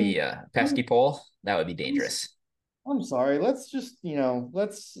that would be mean, a pesky pole. That would be dangerous. I'm sorry. Let's just,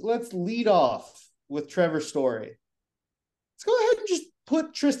 let's lead off with Trevor Story. Let's go ahead and just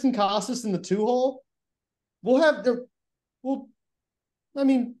put Tristan Casas in the 2 hole. We'll have the, well, I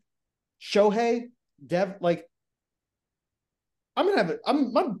mean, Shohei, like, I'm gonna have it.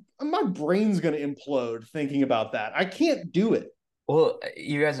 My brain's gonna implode thinking about that. I can't do it. Well,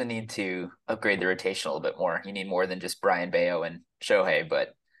 you guys would need to upgrade the rotation a little bit more. You need more than just Brian Bayo and Shohei,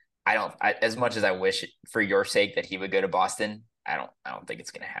 but as much as I wish for your sake that he would go to Boston, I don't think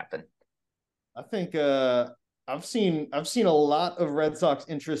it's going to happen. I think I've seen a lot of Red Sox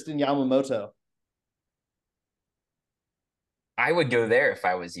interest in Yamamoto. I would go there if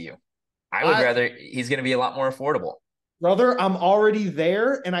I was you. I would I rather he's going to be a lot more affordable. Brother, I'm already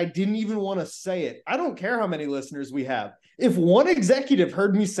there and I didn't even want to say it. I don't care how many listeners we have. If one executive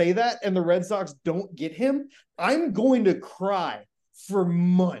heard me say that and the Red Sox don't get him, I'm going to cry for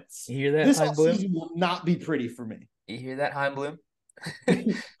months. You hear that, This Chaim Bloom? offseason will not be pretty for me. You hear that, Chaim Bloom?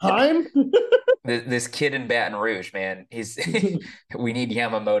 Time? This kid in Baton Rouge, man. We need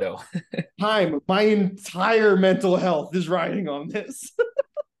Yamamoto. Time. My entire mental health is riding on this.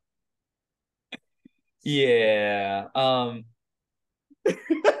 Yeah.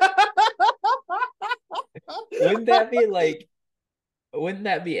 Wouldn't that be like wouldn't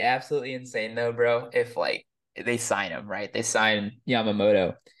that be absolutely insane though, bro? If like they sign him, right? They sign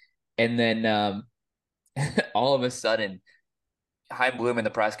Yamamoto, and then all of a sudden, Chaim Bloom in the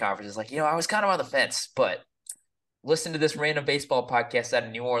press conference is like, I was kind of on the fence, but listen to this random baseball podcast out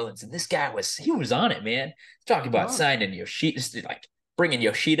of New Orleans, and this guy was on it, man. Talking about signing Yoshida, like bringing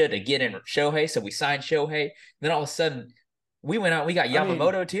Yoshida to get in Shohei, so we signed Shohei. And then all of a sudden, we went out, we got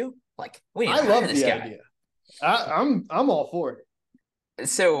Yamamoto too. Like we need to hire this guy. Idea. I'm all for it.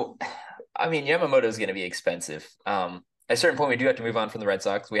 So, I mean, Yamamoto is going to be expensive. At a certain point, we do have to move on from the Red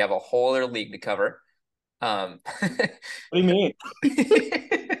Sox. We have a whole other league to cover. What do you mean?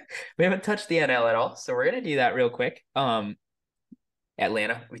 We haven't touched the NL at all, so we're gonna do that real quick.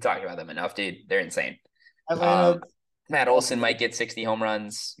 Atlanta, we talked about them enough, dude. They're insane. Atlanta. Matt Olson might get 60 home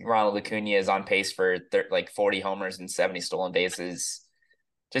runs. Ronald Acuna is on pace for 40 homers and 70 stolen bases.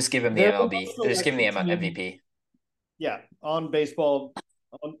 Just give him the MLB. Just give him the MVP. Yeah,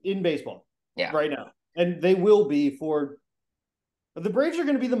 in baseball. Yeah, right now, and they will be for. The Braves are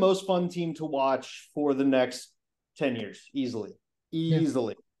going to be the most fun team to watch for the next 10 years, easily. Yeah.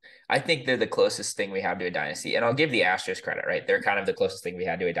 I think they're the closest thing we have to a dynasty. And I'll give the Astros credit, right? They're kind of the closest thing we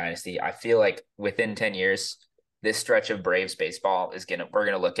had to a dynasty. I feel like within 10 years, this stretch of Braves baseball we're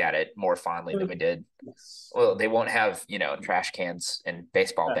going to look at it more fondly than we did. Well, they won't have, trash cans and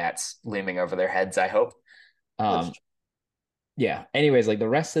baseball bats looming over their heads, I hope. Yeah. Anyways, like the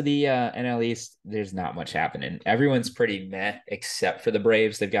rest of the NL East, there's not much happening. Everyone's pretty meh except for the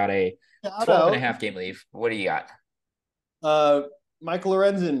Braves. They've got a 12.5 game lead. What do you got? Michael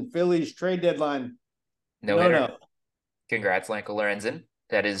Lorenzen, Phillies trade deadline. No. Congrats, Michael Lorenzen.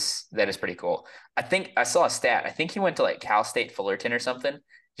 That is pretty cool. I think I saw a stat. I think he went to like Cal State Fullerton or something.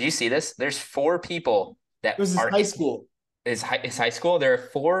 Did you see this? There's 4 people that it was his high school. His high school. There are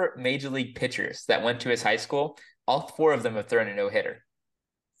 4 major league pitchers that went to his high school. All 4 of them have thrown a no-hitter.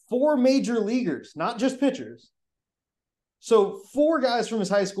 4 major leaguers, not just pitchers. So 4 guys from his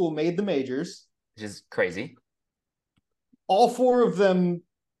high school made the majors. Which is crazy. All 4 of them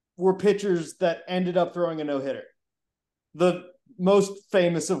were pitchers that ended up throwing a no-hitter. The most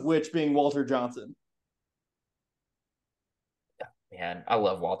famous of which being Walter Johnson. Man, I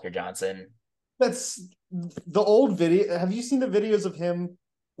love Walter Johnson. That's the old video. Have you seen the videos of him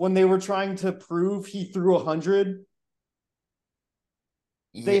when they were trying to prove he threw 100?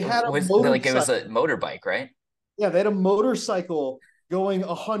 They Yeah, had a was like it was motorcycle. a motorbike, right? Yeah, they had a motorcycle going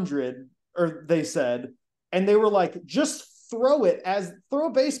 100, or they said, and they were like, just throw a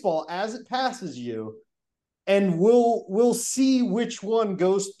baseball as it passes you, and we'll see which one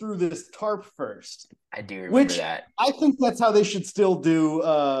goes through this tarp first. I do remember Which that. I think that's how they should still do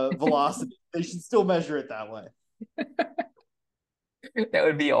velocity. They should still measure it that way. That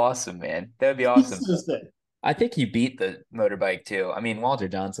would be awesome, man. That would be awesome. So I think he beat the motorbike too. I mean, Walter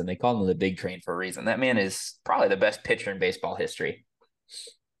Johnson, they call him the big train for a reason. That man is probably the best pitcher in baseball history.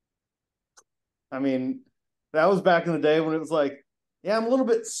 I mean, that was back in the day when it was like, yeah, I'm a little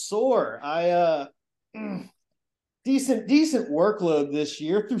bit sore. Decent workload this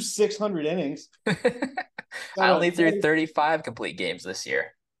year through 600 innings. I Gotta, only threw 35 complete games this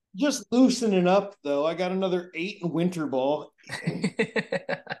year. just loosening up though. I got another 8 in winter ball.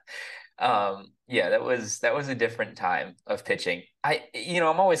 Yeah, that was a different time of pitching.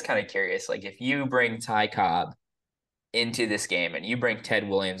 I'm always kind of curious, like if you bring Ty Cobb into this game and you bring Ted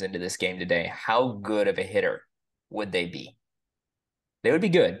Williams into this game today, how good of a hitter would they be? They would be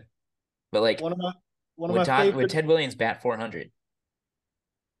good, but like One of my one of would my Todd would favorite. Ted Williams bat 400?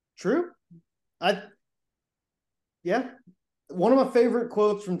 True. I Yeah. One of my favorite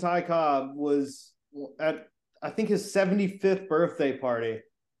quotes from Ty Cobb was at, I think, his 75th birthday party,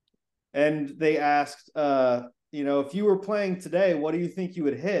 and they asked, if you were playing today, what do you think you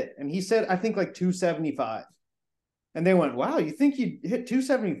would hit? And he said, I think like 275. And they went, wow, you think you'd hit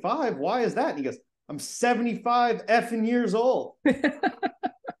 275? Why is that? And he goes, I'm 75 effing years old.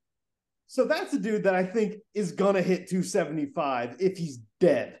 So that's a dude that I think is gonna hit 275 if he's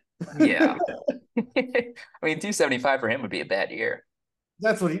dead. Yeah. I mean, 275 for him would be a bad year.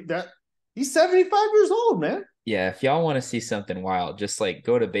 That's what he's 75 years old, man. Yeah, if y'all want to see something wild, just like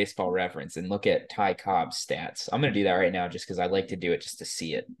go to Baseball Reference and look at Ty Cobb's stats. I'm gonna do that right now just because I like to do it just to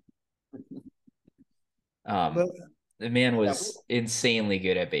see it. But The man yeah, was insanely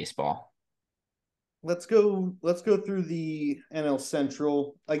good at baseball. let's go through the NL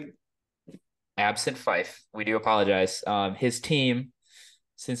Central. Like, Absent Fife, we do apologize. His team,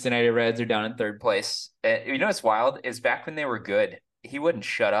 Cincinnati Reds, are down in third place. And you know what's wild is back when they were good, he wouldn't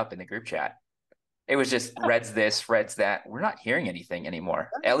shut up in the group chat. It was just Reds this, Reds that. We're not hearing anything anymore.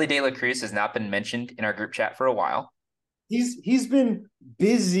 Ellie De La Cruz has not been mentioned in our group chat for a while. he's been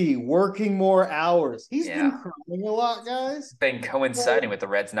busy working more hours. He's been Yeah. crying a lot, guys. Been coinciding with the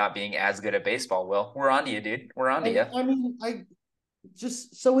Reds not being as good at baseball, Will. We're on to you, dude. We're on to And you. I mean, I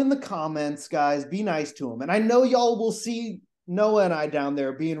just, so in the comments, guys, be nice to him. And I know y'all will see Noah and I down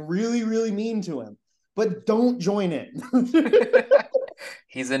there being really, really mean to him, but don't join in.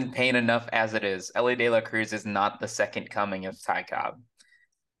 He's in pain enough as it is. Ellie De La Cruz is not the second coming of Ty Cobb.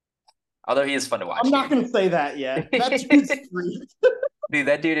 Although he is fun to watch. I'm not going to say that yet. That's just free. Dude,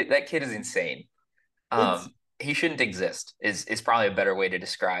 that kid is insane. It's He shouldn't exist. Is probably a better way to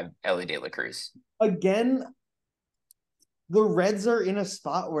describe Ellie De La Cruz. Again, the Reds are in a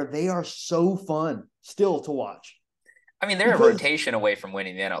spot where they are so fun still to watch. I mean, they're a Because rotation away from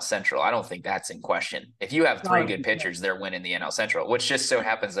winning the NL Central. I don't think that's in question. If you have three good pitchers, they're winning the NL Central, which just so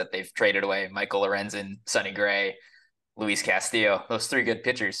happens that they've traded away Michael Lorenzen, Sonny Gray, Luis Castillo. Those three good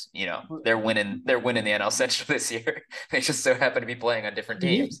pitchers, they're winning the NL Central this year. They just so happen to be playing on different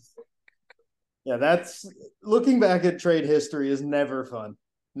teams. Yeah, that's, looking back at trade history is never fun.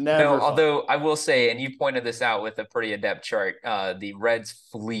 Never No, fun. although I will say, and you pointed this out with a pretty adept chart, the Reds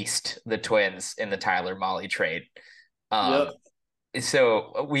fleeced the Twins in the Tyler Mahle trade. Yep.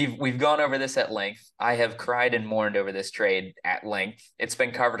 So we've gone over this at length. I have cried and mourned over this trade at length. It's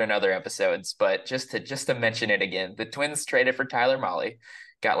been covered in other episodes, but just to mention it again, the Twins traded for Tyler Mahle,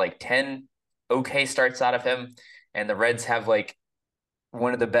 got like 10 okay starts out of him, and the Reds have like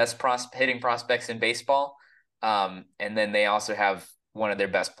one of the best hitting prospects in baseball. And then they also have one of their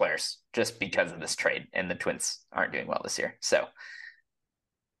best players just because of this trade, and the Twins aren't doing well this year. So,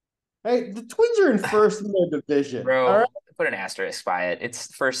 hey, the Twins are in first in their division. bro, All right. put an asterisk by it.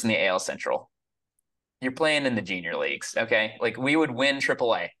 It's first in the AL Central. You're playing in the junior leagues, okay? Like we would win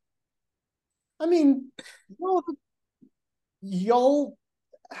AAA. I mean, y'all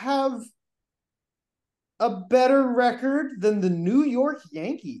have a better record than the New York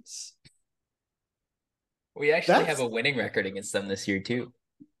Yankees. We actually have That's a winning record against them this year too.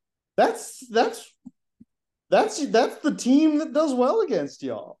 that's the team that does well against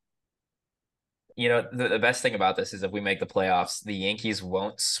y'all. The best thing about this is if we make the playoffs, the Yankees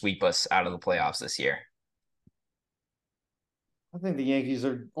won't sweep us out of the playoffs this year. I think the Yankees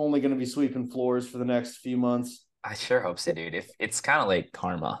are only going to be sweeping floors for the next few months. I sure hope so, dude. If it's kind of like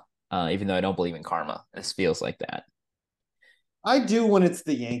karma, even though I don't believe in karma, this feels like that. I do when it's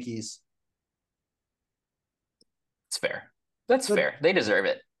the Yankees. It's fair. That's But fair. They deserve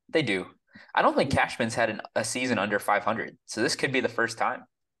it. They do. I don't think Cashman's had a season under 500, so this could be the first time.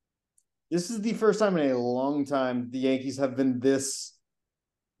 this is the first time in a long time the Yankees have been this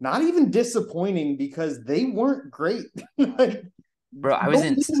not even disappointing because they weren't great. Like Bro, I was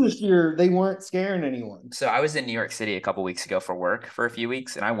going in into this year, they weren't scaring anyone. so I was in New York City a couple weeks ago for work for a few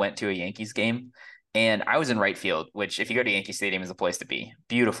weeks, and I went to a Yankees game, and I was in right field, which if you go to Yankee Stadium is a place to be.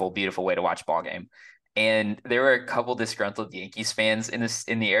 Beautiful, beautiful way to watch a ball game. And there were a couple disgruntled Yankees fans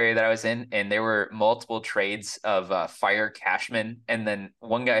in the area that I was in, and there were multiple trades of fire Cashman, and then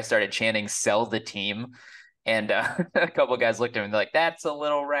one guy started chanting "Sell the team," and a couple guys looked at him and they're like, "That's a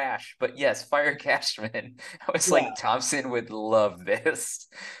little rash," but yes, fire Cashman. I was Yeah. like, Thompson would love this.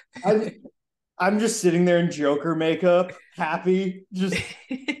 I'm I'm just sitting there in Joker makeup, happy, just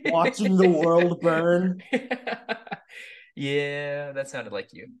watching the world burn. Yeah, that sounded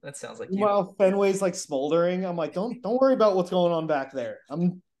like you. That sounds like you. Meanwhile, Fenway's like smoldering. I'm like, don't worry about what's going on back there.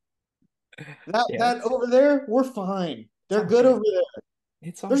 I'm that Yeah, that over there, we're fine. it's They're all good good. over there.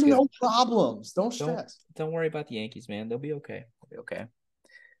 It's all There's good. no problems. Don't Don't stress. don't worry about the Yankees, man. They'll be okay. They'll be okay.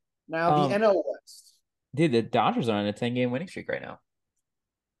 Now the Um, NL West. dude, the Dodgers are on a 10-game winning streak right now.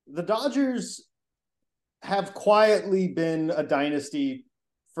 The Dodgers have quietly been a dynasty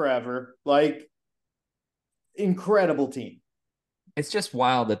forever. Like incredible team. It's just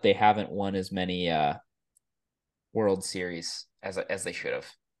wild that they haven't won as many World Series as they should have.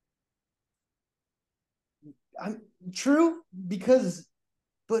 I'm true because,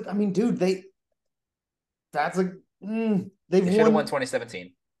 but I mean, dude, that's a they've They should have won won.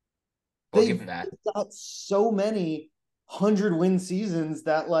 2017. We'll give They've them that. got so many 100-win seasons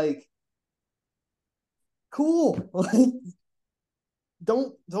that like cool. Like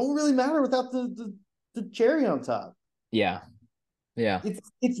don't really matter without the cherry on top. Yeah. Yeah.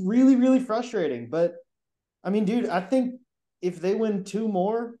 It's really really frustrating, but I mean, dude, I think if they win two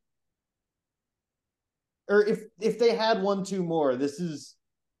more, or if they had won two more, this is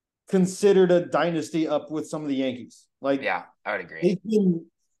considered a dynasty up with some of the Yankees. Like Yeah, I would agree. they've been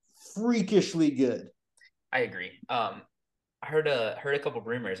freakishly good. I agree. I heard a couple of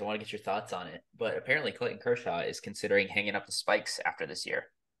rumors. I want to get your thoughts on it. But apparently Clayton Kershaw is considering hanging up the spikes after this year.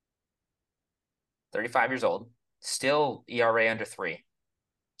 35 years old, still ERA under 3.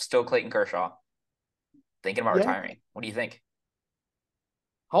 Still Clayton Kershaw, thinking about Yeah, retiring. What do you think?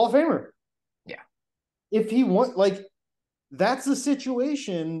 Hall of Famer. Yeah. If he want, like, that's a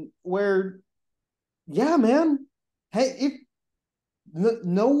situation where, yeah, man. Hey, if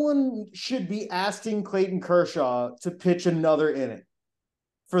no one should be asking Clayton Kershaw to pitch another inning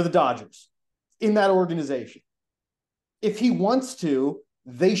for the Dodgers in that organization. If he wants to,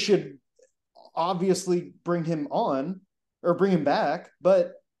 they should obviously bring him on or bring him back,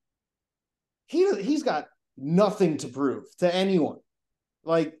 but he's got nothing to prove to anyone.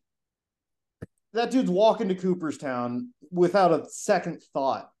 Like that dude's walking to Cooperstown without a second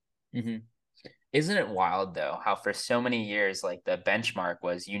thought. Mm-hmm. Isn't it wild though how for so many years like the benchmark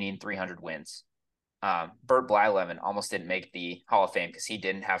was you need 300 wins. Burt Blyleven almost didn't make the Hall of Fame because he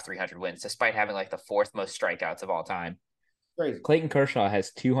didn't have 300 wins, despite having like the fourth most strikeouts of all time. Crazy. Clayton Kershaw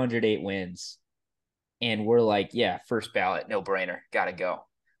has 208 wins, and we're like, yeah, first ballot, no brainer, gotta go.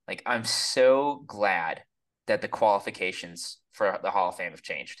 Like, I'm so glad that the qualifications for the Hall of Fame have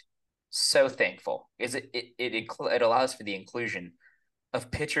changed. So thankful. Is it allows for the inclusion of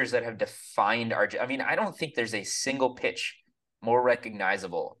pitchers that have defined our. I mean, I don't think there's a single pitch more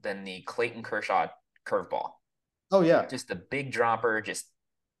recognizable than the Clayton Kershaw curveball. Oh yeah. Just the big dropper. Just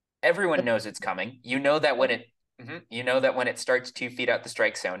everyone knows it's coming. You know that when it starts 2 feet out the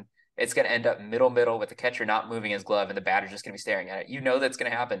strike zone, it's going to end up middle with the catcher not moving his glove and the batter's just going to be staring at it. You know that's going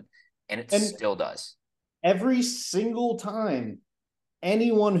to happen, and it And still does. every single time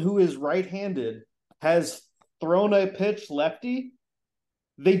anyone who is right-handed has thrown a pitch lefty,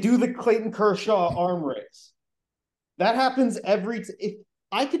 they do the Clayton Kershaw arm raise. That happens if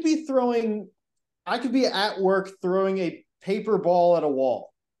I could be at work throwing a paper ball at a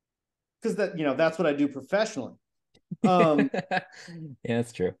wall because that's what I do professionally. Yeah,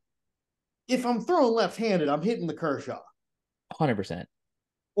 that's true. If I'm throwing left-handed, I'm hitting the Kershaw. 100%.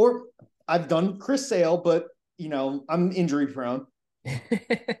 Or I've done Chris Sale, but I'm injury prone. You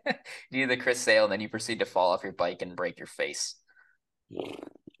do the Chris Sale, and then you proceed to fall off your bike and break your face.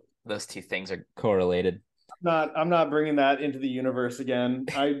 Those two things are correlated. I'm not bringing that into the universe again.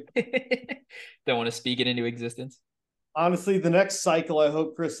 I Don't want to speak it into existence. honestly, the next cycle, I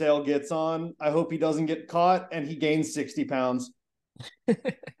hope Chris Sale gets on. I hope he doesn't get caught and he gains 60 pounds.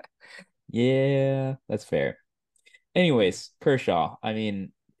 Yeah, that's fair. Anyways, Kershaw, I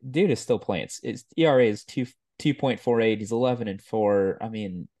mean, dude is still playing. It's ERA is 2.48. He's 11-4. I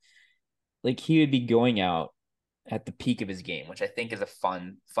mean, like he would be going out at the peak of his game, which I think is a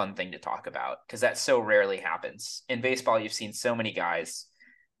fun thing to talk about because that so rarely happens. In baseball, you've seen so many guys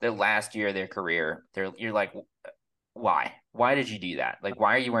their last year of their career, you're like, why? Why did you do that? Like,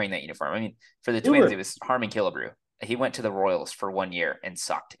 why are you wearing that uniform? I mean, for the Twins, it was Harmon Killebrew. He went to the Royals for 1 year and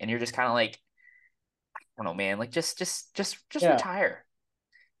sucked. And you're just kind of like, I don't know, man. Like, just Yeah. retire.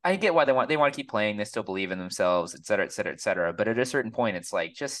 I get why they want to keep playing. They still believe in themselves, et cetera, et cetera, et cetera. But at a certain point, it's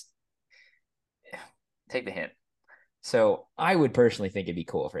like just take the hint. So I would personally think it'd be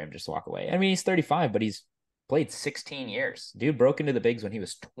cool for him just to walk away. I mean, he's 35, but he's played 16 years. Dude broke into the bigs when he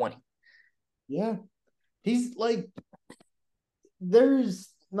was 20. Yeah. He's like,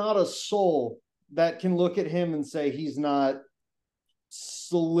 there's not a soul that can look at him and say he's not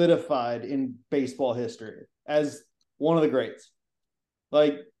solidified in baseball history as one of the greats.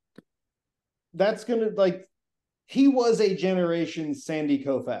 Like, that's gonna like he was a generation Sandy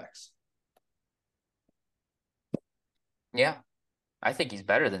Koufax. Yeah, I think he's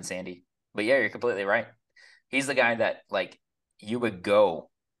better than Sandy. But yeah, you're completely right. He's the guy that like you would go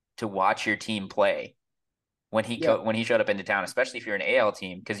to watch your team play Yeah. when he showed up into town, especially if you're an AL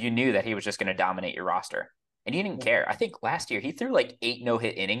team, because you knew that he was just going to dominate your roster, and you didn't care. I think last year he threw like 8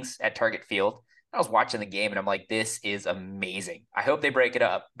 no-hit innings at Target Field. I was watching the game and I'm like, this is amazing. I hope they break it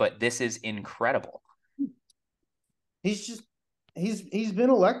up, but this is incredible. He's just he's been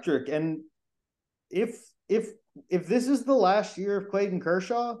electric. And if if if this is the last year of Clayton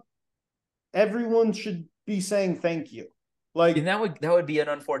Kershaw, everyone should be saying thank you. And Like, that would be an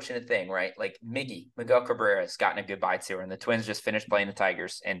unfortunate thing, right? Like Miguel Cabrera has gotten a goodbye tour, and the Twins just finished playing the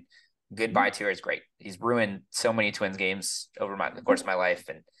Tigers, and goodbye tour is great. He's ruined so many Twins games over the course of my life,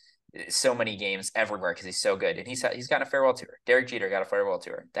 and so many games everywhere because he's so good. And he's got a farewell tour. Derek Jeter got a farewell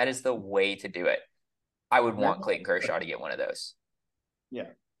tour. That is the way to do it. I would want Clayton Kershaw to get one of those. yeah,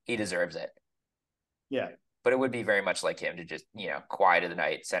 He deserves it. yeah. But it would be very much like him to just, quiet of the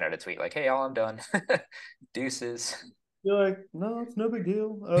night, send out a tweet like, hey, all I'm done. Deuces. You're like, no, it's no big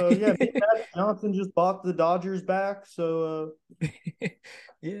deal. Yeah, Magic Johnson just bought the Dodgers back, so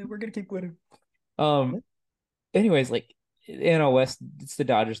Yeah, we're gonna keep winning. Um, anyways, like NL West, it's the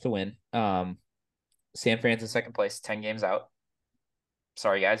Dodgers to win. San Fran's in second place, 10 games out.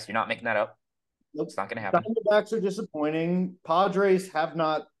 Sorry, guys, you're not making that up. nope. It's not gonna happen. Diamondbacks are disappointing. Padres have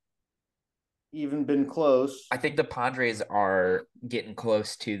not even been close. I think the Padres are getting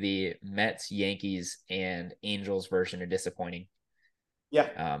close to the Mets, Yankees, and Angels version of disappointing.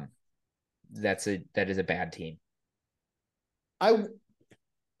 Yeah, that is a bad team. I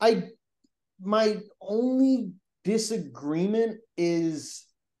I my only disagreement is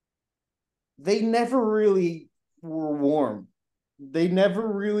they never really were warm. They never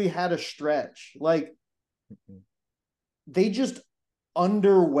really had a stretch. Like, they just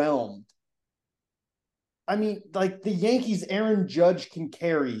underwhelmed. I mean, like, the Yankees, Aaron Judge can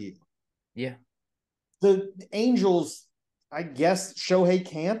carry you. Yeah. The Angels, I guess Shohei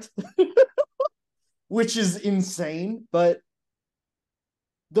can't, which is insane. But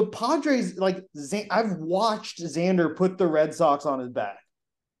the Padres, like, I've watched Xander put the Red Sox on his back.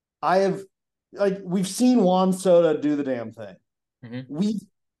 We've seen Juan Soto do the damn thing.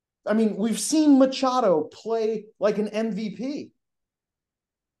 We've seen Machado play like an MVP.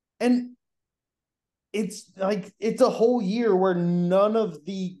 And it's a whole year where none of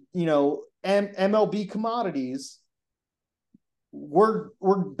the, MLB commodities were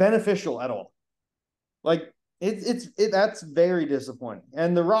beneficial at all. Like, that's very disappointing.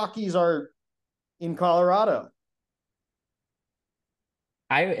 And the Rockies are in Colorado.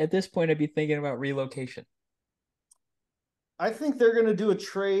 At this point, I'd be thinking about relocation. I think they're going to do a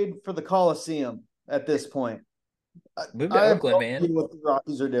trade for the Coliseum at this point. Move to Oakland, no man. idea what the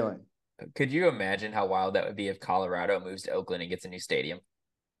Rockies are doing. Could you imagine how wild that would be if Colorado moves to Oakland and gets a new stadium?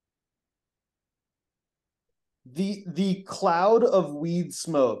 The cloud of weed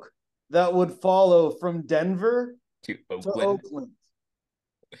smoke that would follow from Denver To to Oakland. Oakland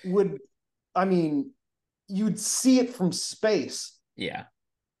would, I mean, you'd see it from space. Yeah.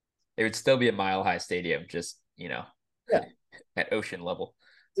 It would still be a Mile High stadium, just, Yeah, at ocean level.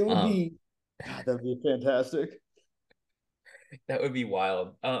 it would be. God, that'd be fantastic. That would be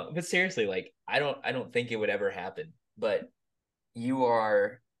wild. But seriously, like I don't think it would ever happen. But you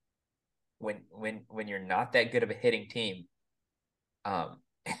are when you're not that good of a hitting team, um,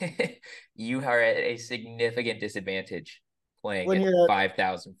 you are at a significant disadvantage playing When at you're,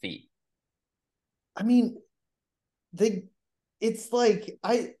 5,000 feet. I mean, they, it's like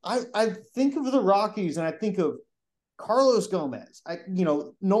I think of the Rockies and I think of Carlos Gomez,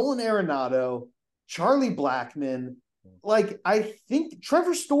 Nolan Arenado, Charlie Blackmon, like I think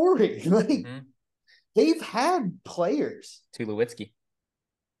Trevor Story, like Mm-hmm. they've had players. Tulowitzki.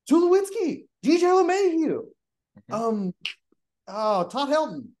 Tulowitzki, DJ LeMahieu, Mm-hmm. um, Todd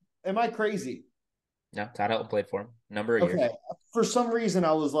Helton. Am I crazy? No, Todd Helton played for him a number of years. Okay. For some reason,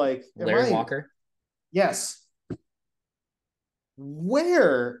 I was like, am Larry I? Walker. Yes.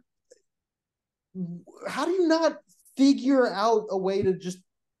 Where? How do you not figure out a way to just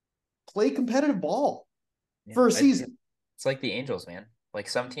play competitive ball Yeah, for a season? it's like the Angels, man. Like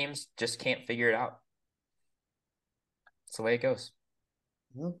some teams just can't figure it out. It's the way it goes.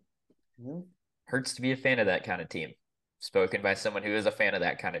 Yeah, yeah. Hurts to be a fan of that kind of team. Spoken by someone who is a fan of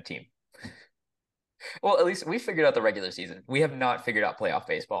that kind of team. Well, at least we figured out the regular season. We have not figured out playoff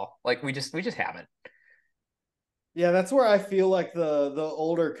baseball. Like we just haven't. Yeah, that's where I feel like the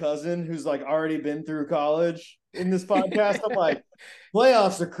older cousin who's like already been through college in this podcast. I'm like,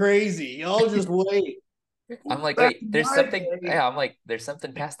 playoffs are crazy. Y'all just wait. I'm like, Back wait, in there's my something. day. Yeah, I'm like, there's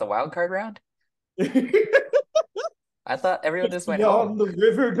something past the wild card round. I thought everyone It's just went home. beyond the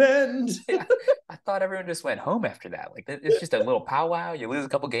river bend. Yeah, I thought everyone just went home after that. Like it's just a little powwow. You lose a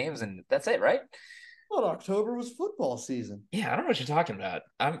couple games and that's it, right? Well, October was football season. Yeah, I don't know what you're talking about.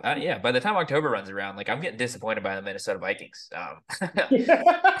 Yeah. By the time October runs around, like I'm getting disappointed by the Minnesota Vikings.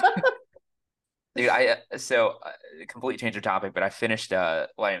 Dude, complete change of topic, but I finished. Well,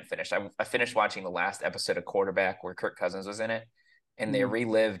 I didn't finish. I finished watching the last episode of Quarterback where Kirk Cousins was in it, and they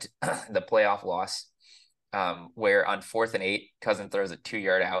relived the playoff loss, where on 4th and 8, Cousins throws a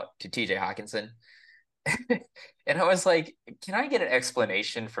 2-yard out to T.J. Hawkinson, and I was like, "Can I get an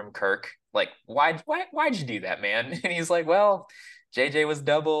explanation from Kirk? Like, why'd you do that, man?" And he's like, "Well, JJ was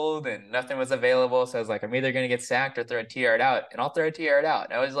doubled and nothing was available. So I was like, I'm either going to get sacked or throw a 2-yard out, and I'll throw a 2-yard out."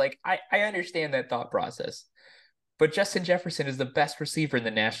 And I was like, I understand that thought process. But Justin Jefferson is the best receiver in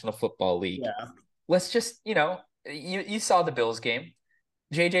the National Football League. Yeah. Let's just, you saw the Bills game.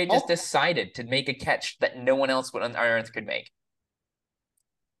 JJ just decided to make a catch that no one else on earth could make.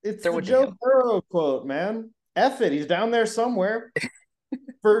 It's Throw the it to Joe him. Burrow quote, man. F it. He's down there somewhere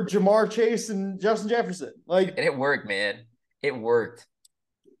for Jamar Chase and Justin Jefferson. Like, And it worked, man. It worked.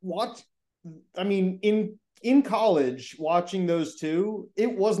 watch. I mean, in college, watching those two,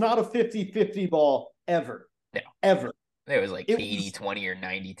 it was not a 50-50 ball ever. No. Ever. It was like It 80-20 or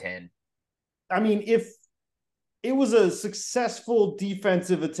 90-10. I mean, if it was a successful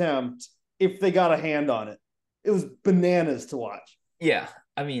defensive attempt, if they got a hand on it, it was bananas to watch. Yeah.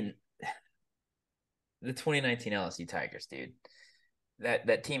 I mean, the 2019 LSU Tigers, dude.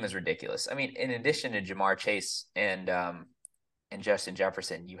 That team is ridiculous. I mean, in addition to Jamar Chase and Justin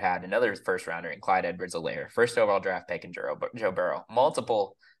Jefferson, you had another first rounder in Clyde Edwards-Helaire, first overall draft pick in Joe Burrow,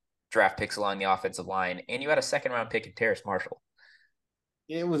 multiple draft picks along the offensive line, and you had a second round pick in Terrace Marshall.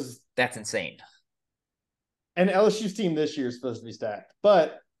 That's insane. And LSU's team this year is supposed to be stacked,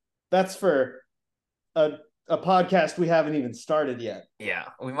 but that's for a podcast we haven't even started yet. Yeah,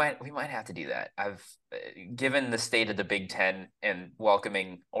 we might have to do that. I've given the state of the Big Ten and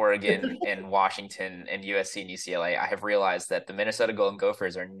welcoming Oregon and Washington and USC and UCLA, I have realized that the Minnesota Golden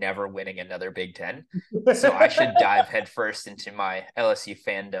Gophers are never winning another Big Ten. So I should dive headfirst into my LSU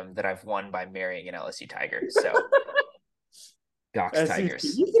fandom that I've won by marrying an LSU Tiger. So Gox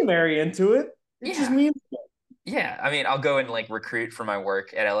Tigers. You can marry into it. It just means yeah, I mean, I'll go and like recruit for my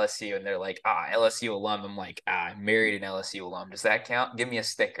work at LSU, and they're like, LSU alum. I'm like, I married an LSU alum. Does that count? Give me a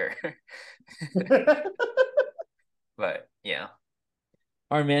sticker. But yeah.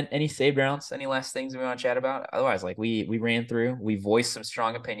 All right, man. Any save rounds? Any last things we want to chat about? Otherwise, like we ran through, we voiced some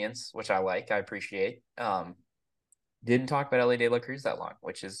strong opinions, which I like, I appreciate. Didn't talk about LA De La Cruz that long,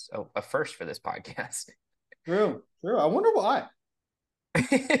 which is a first for this podcast. True. I wonder why.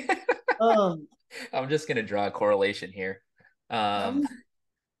 I'm just gonna draw a correlation here.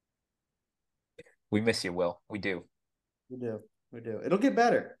 We miss you, Will. We do. We do. It'll get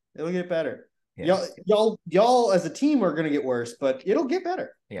better. Yeah. Y'all as a team are gonna get worse, but it'll get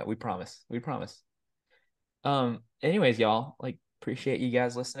better. Yeah, we promise. Anyways, y'all, like appreciate you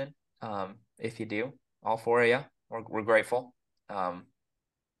guys listening. If you do, all four of you, we're grateful.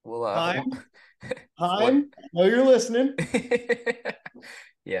 We'll Hi, I know you're listening.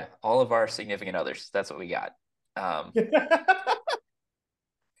 Yeah, all of our significant others. That's what we got. And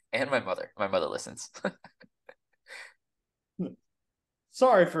my mother. My mother listens.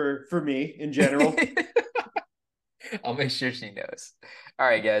 Sorry for me in general. I'll make sure she knows. All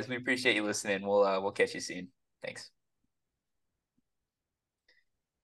right, guys, we appreciate you listening. We'll catch you soon. Thanks.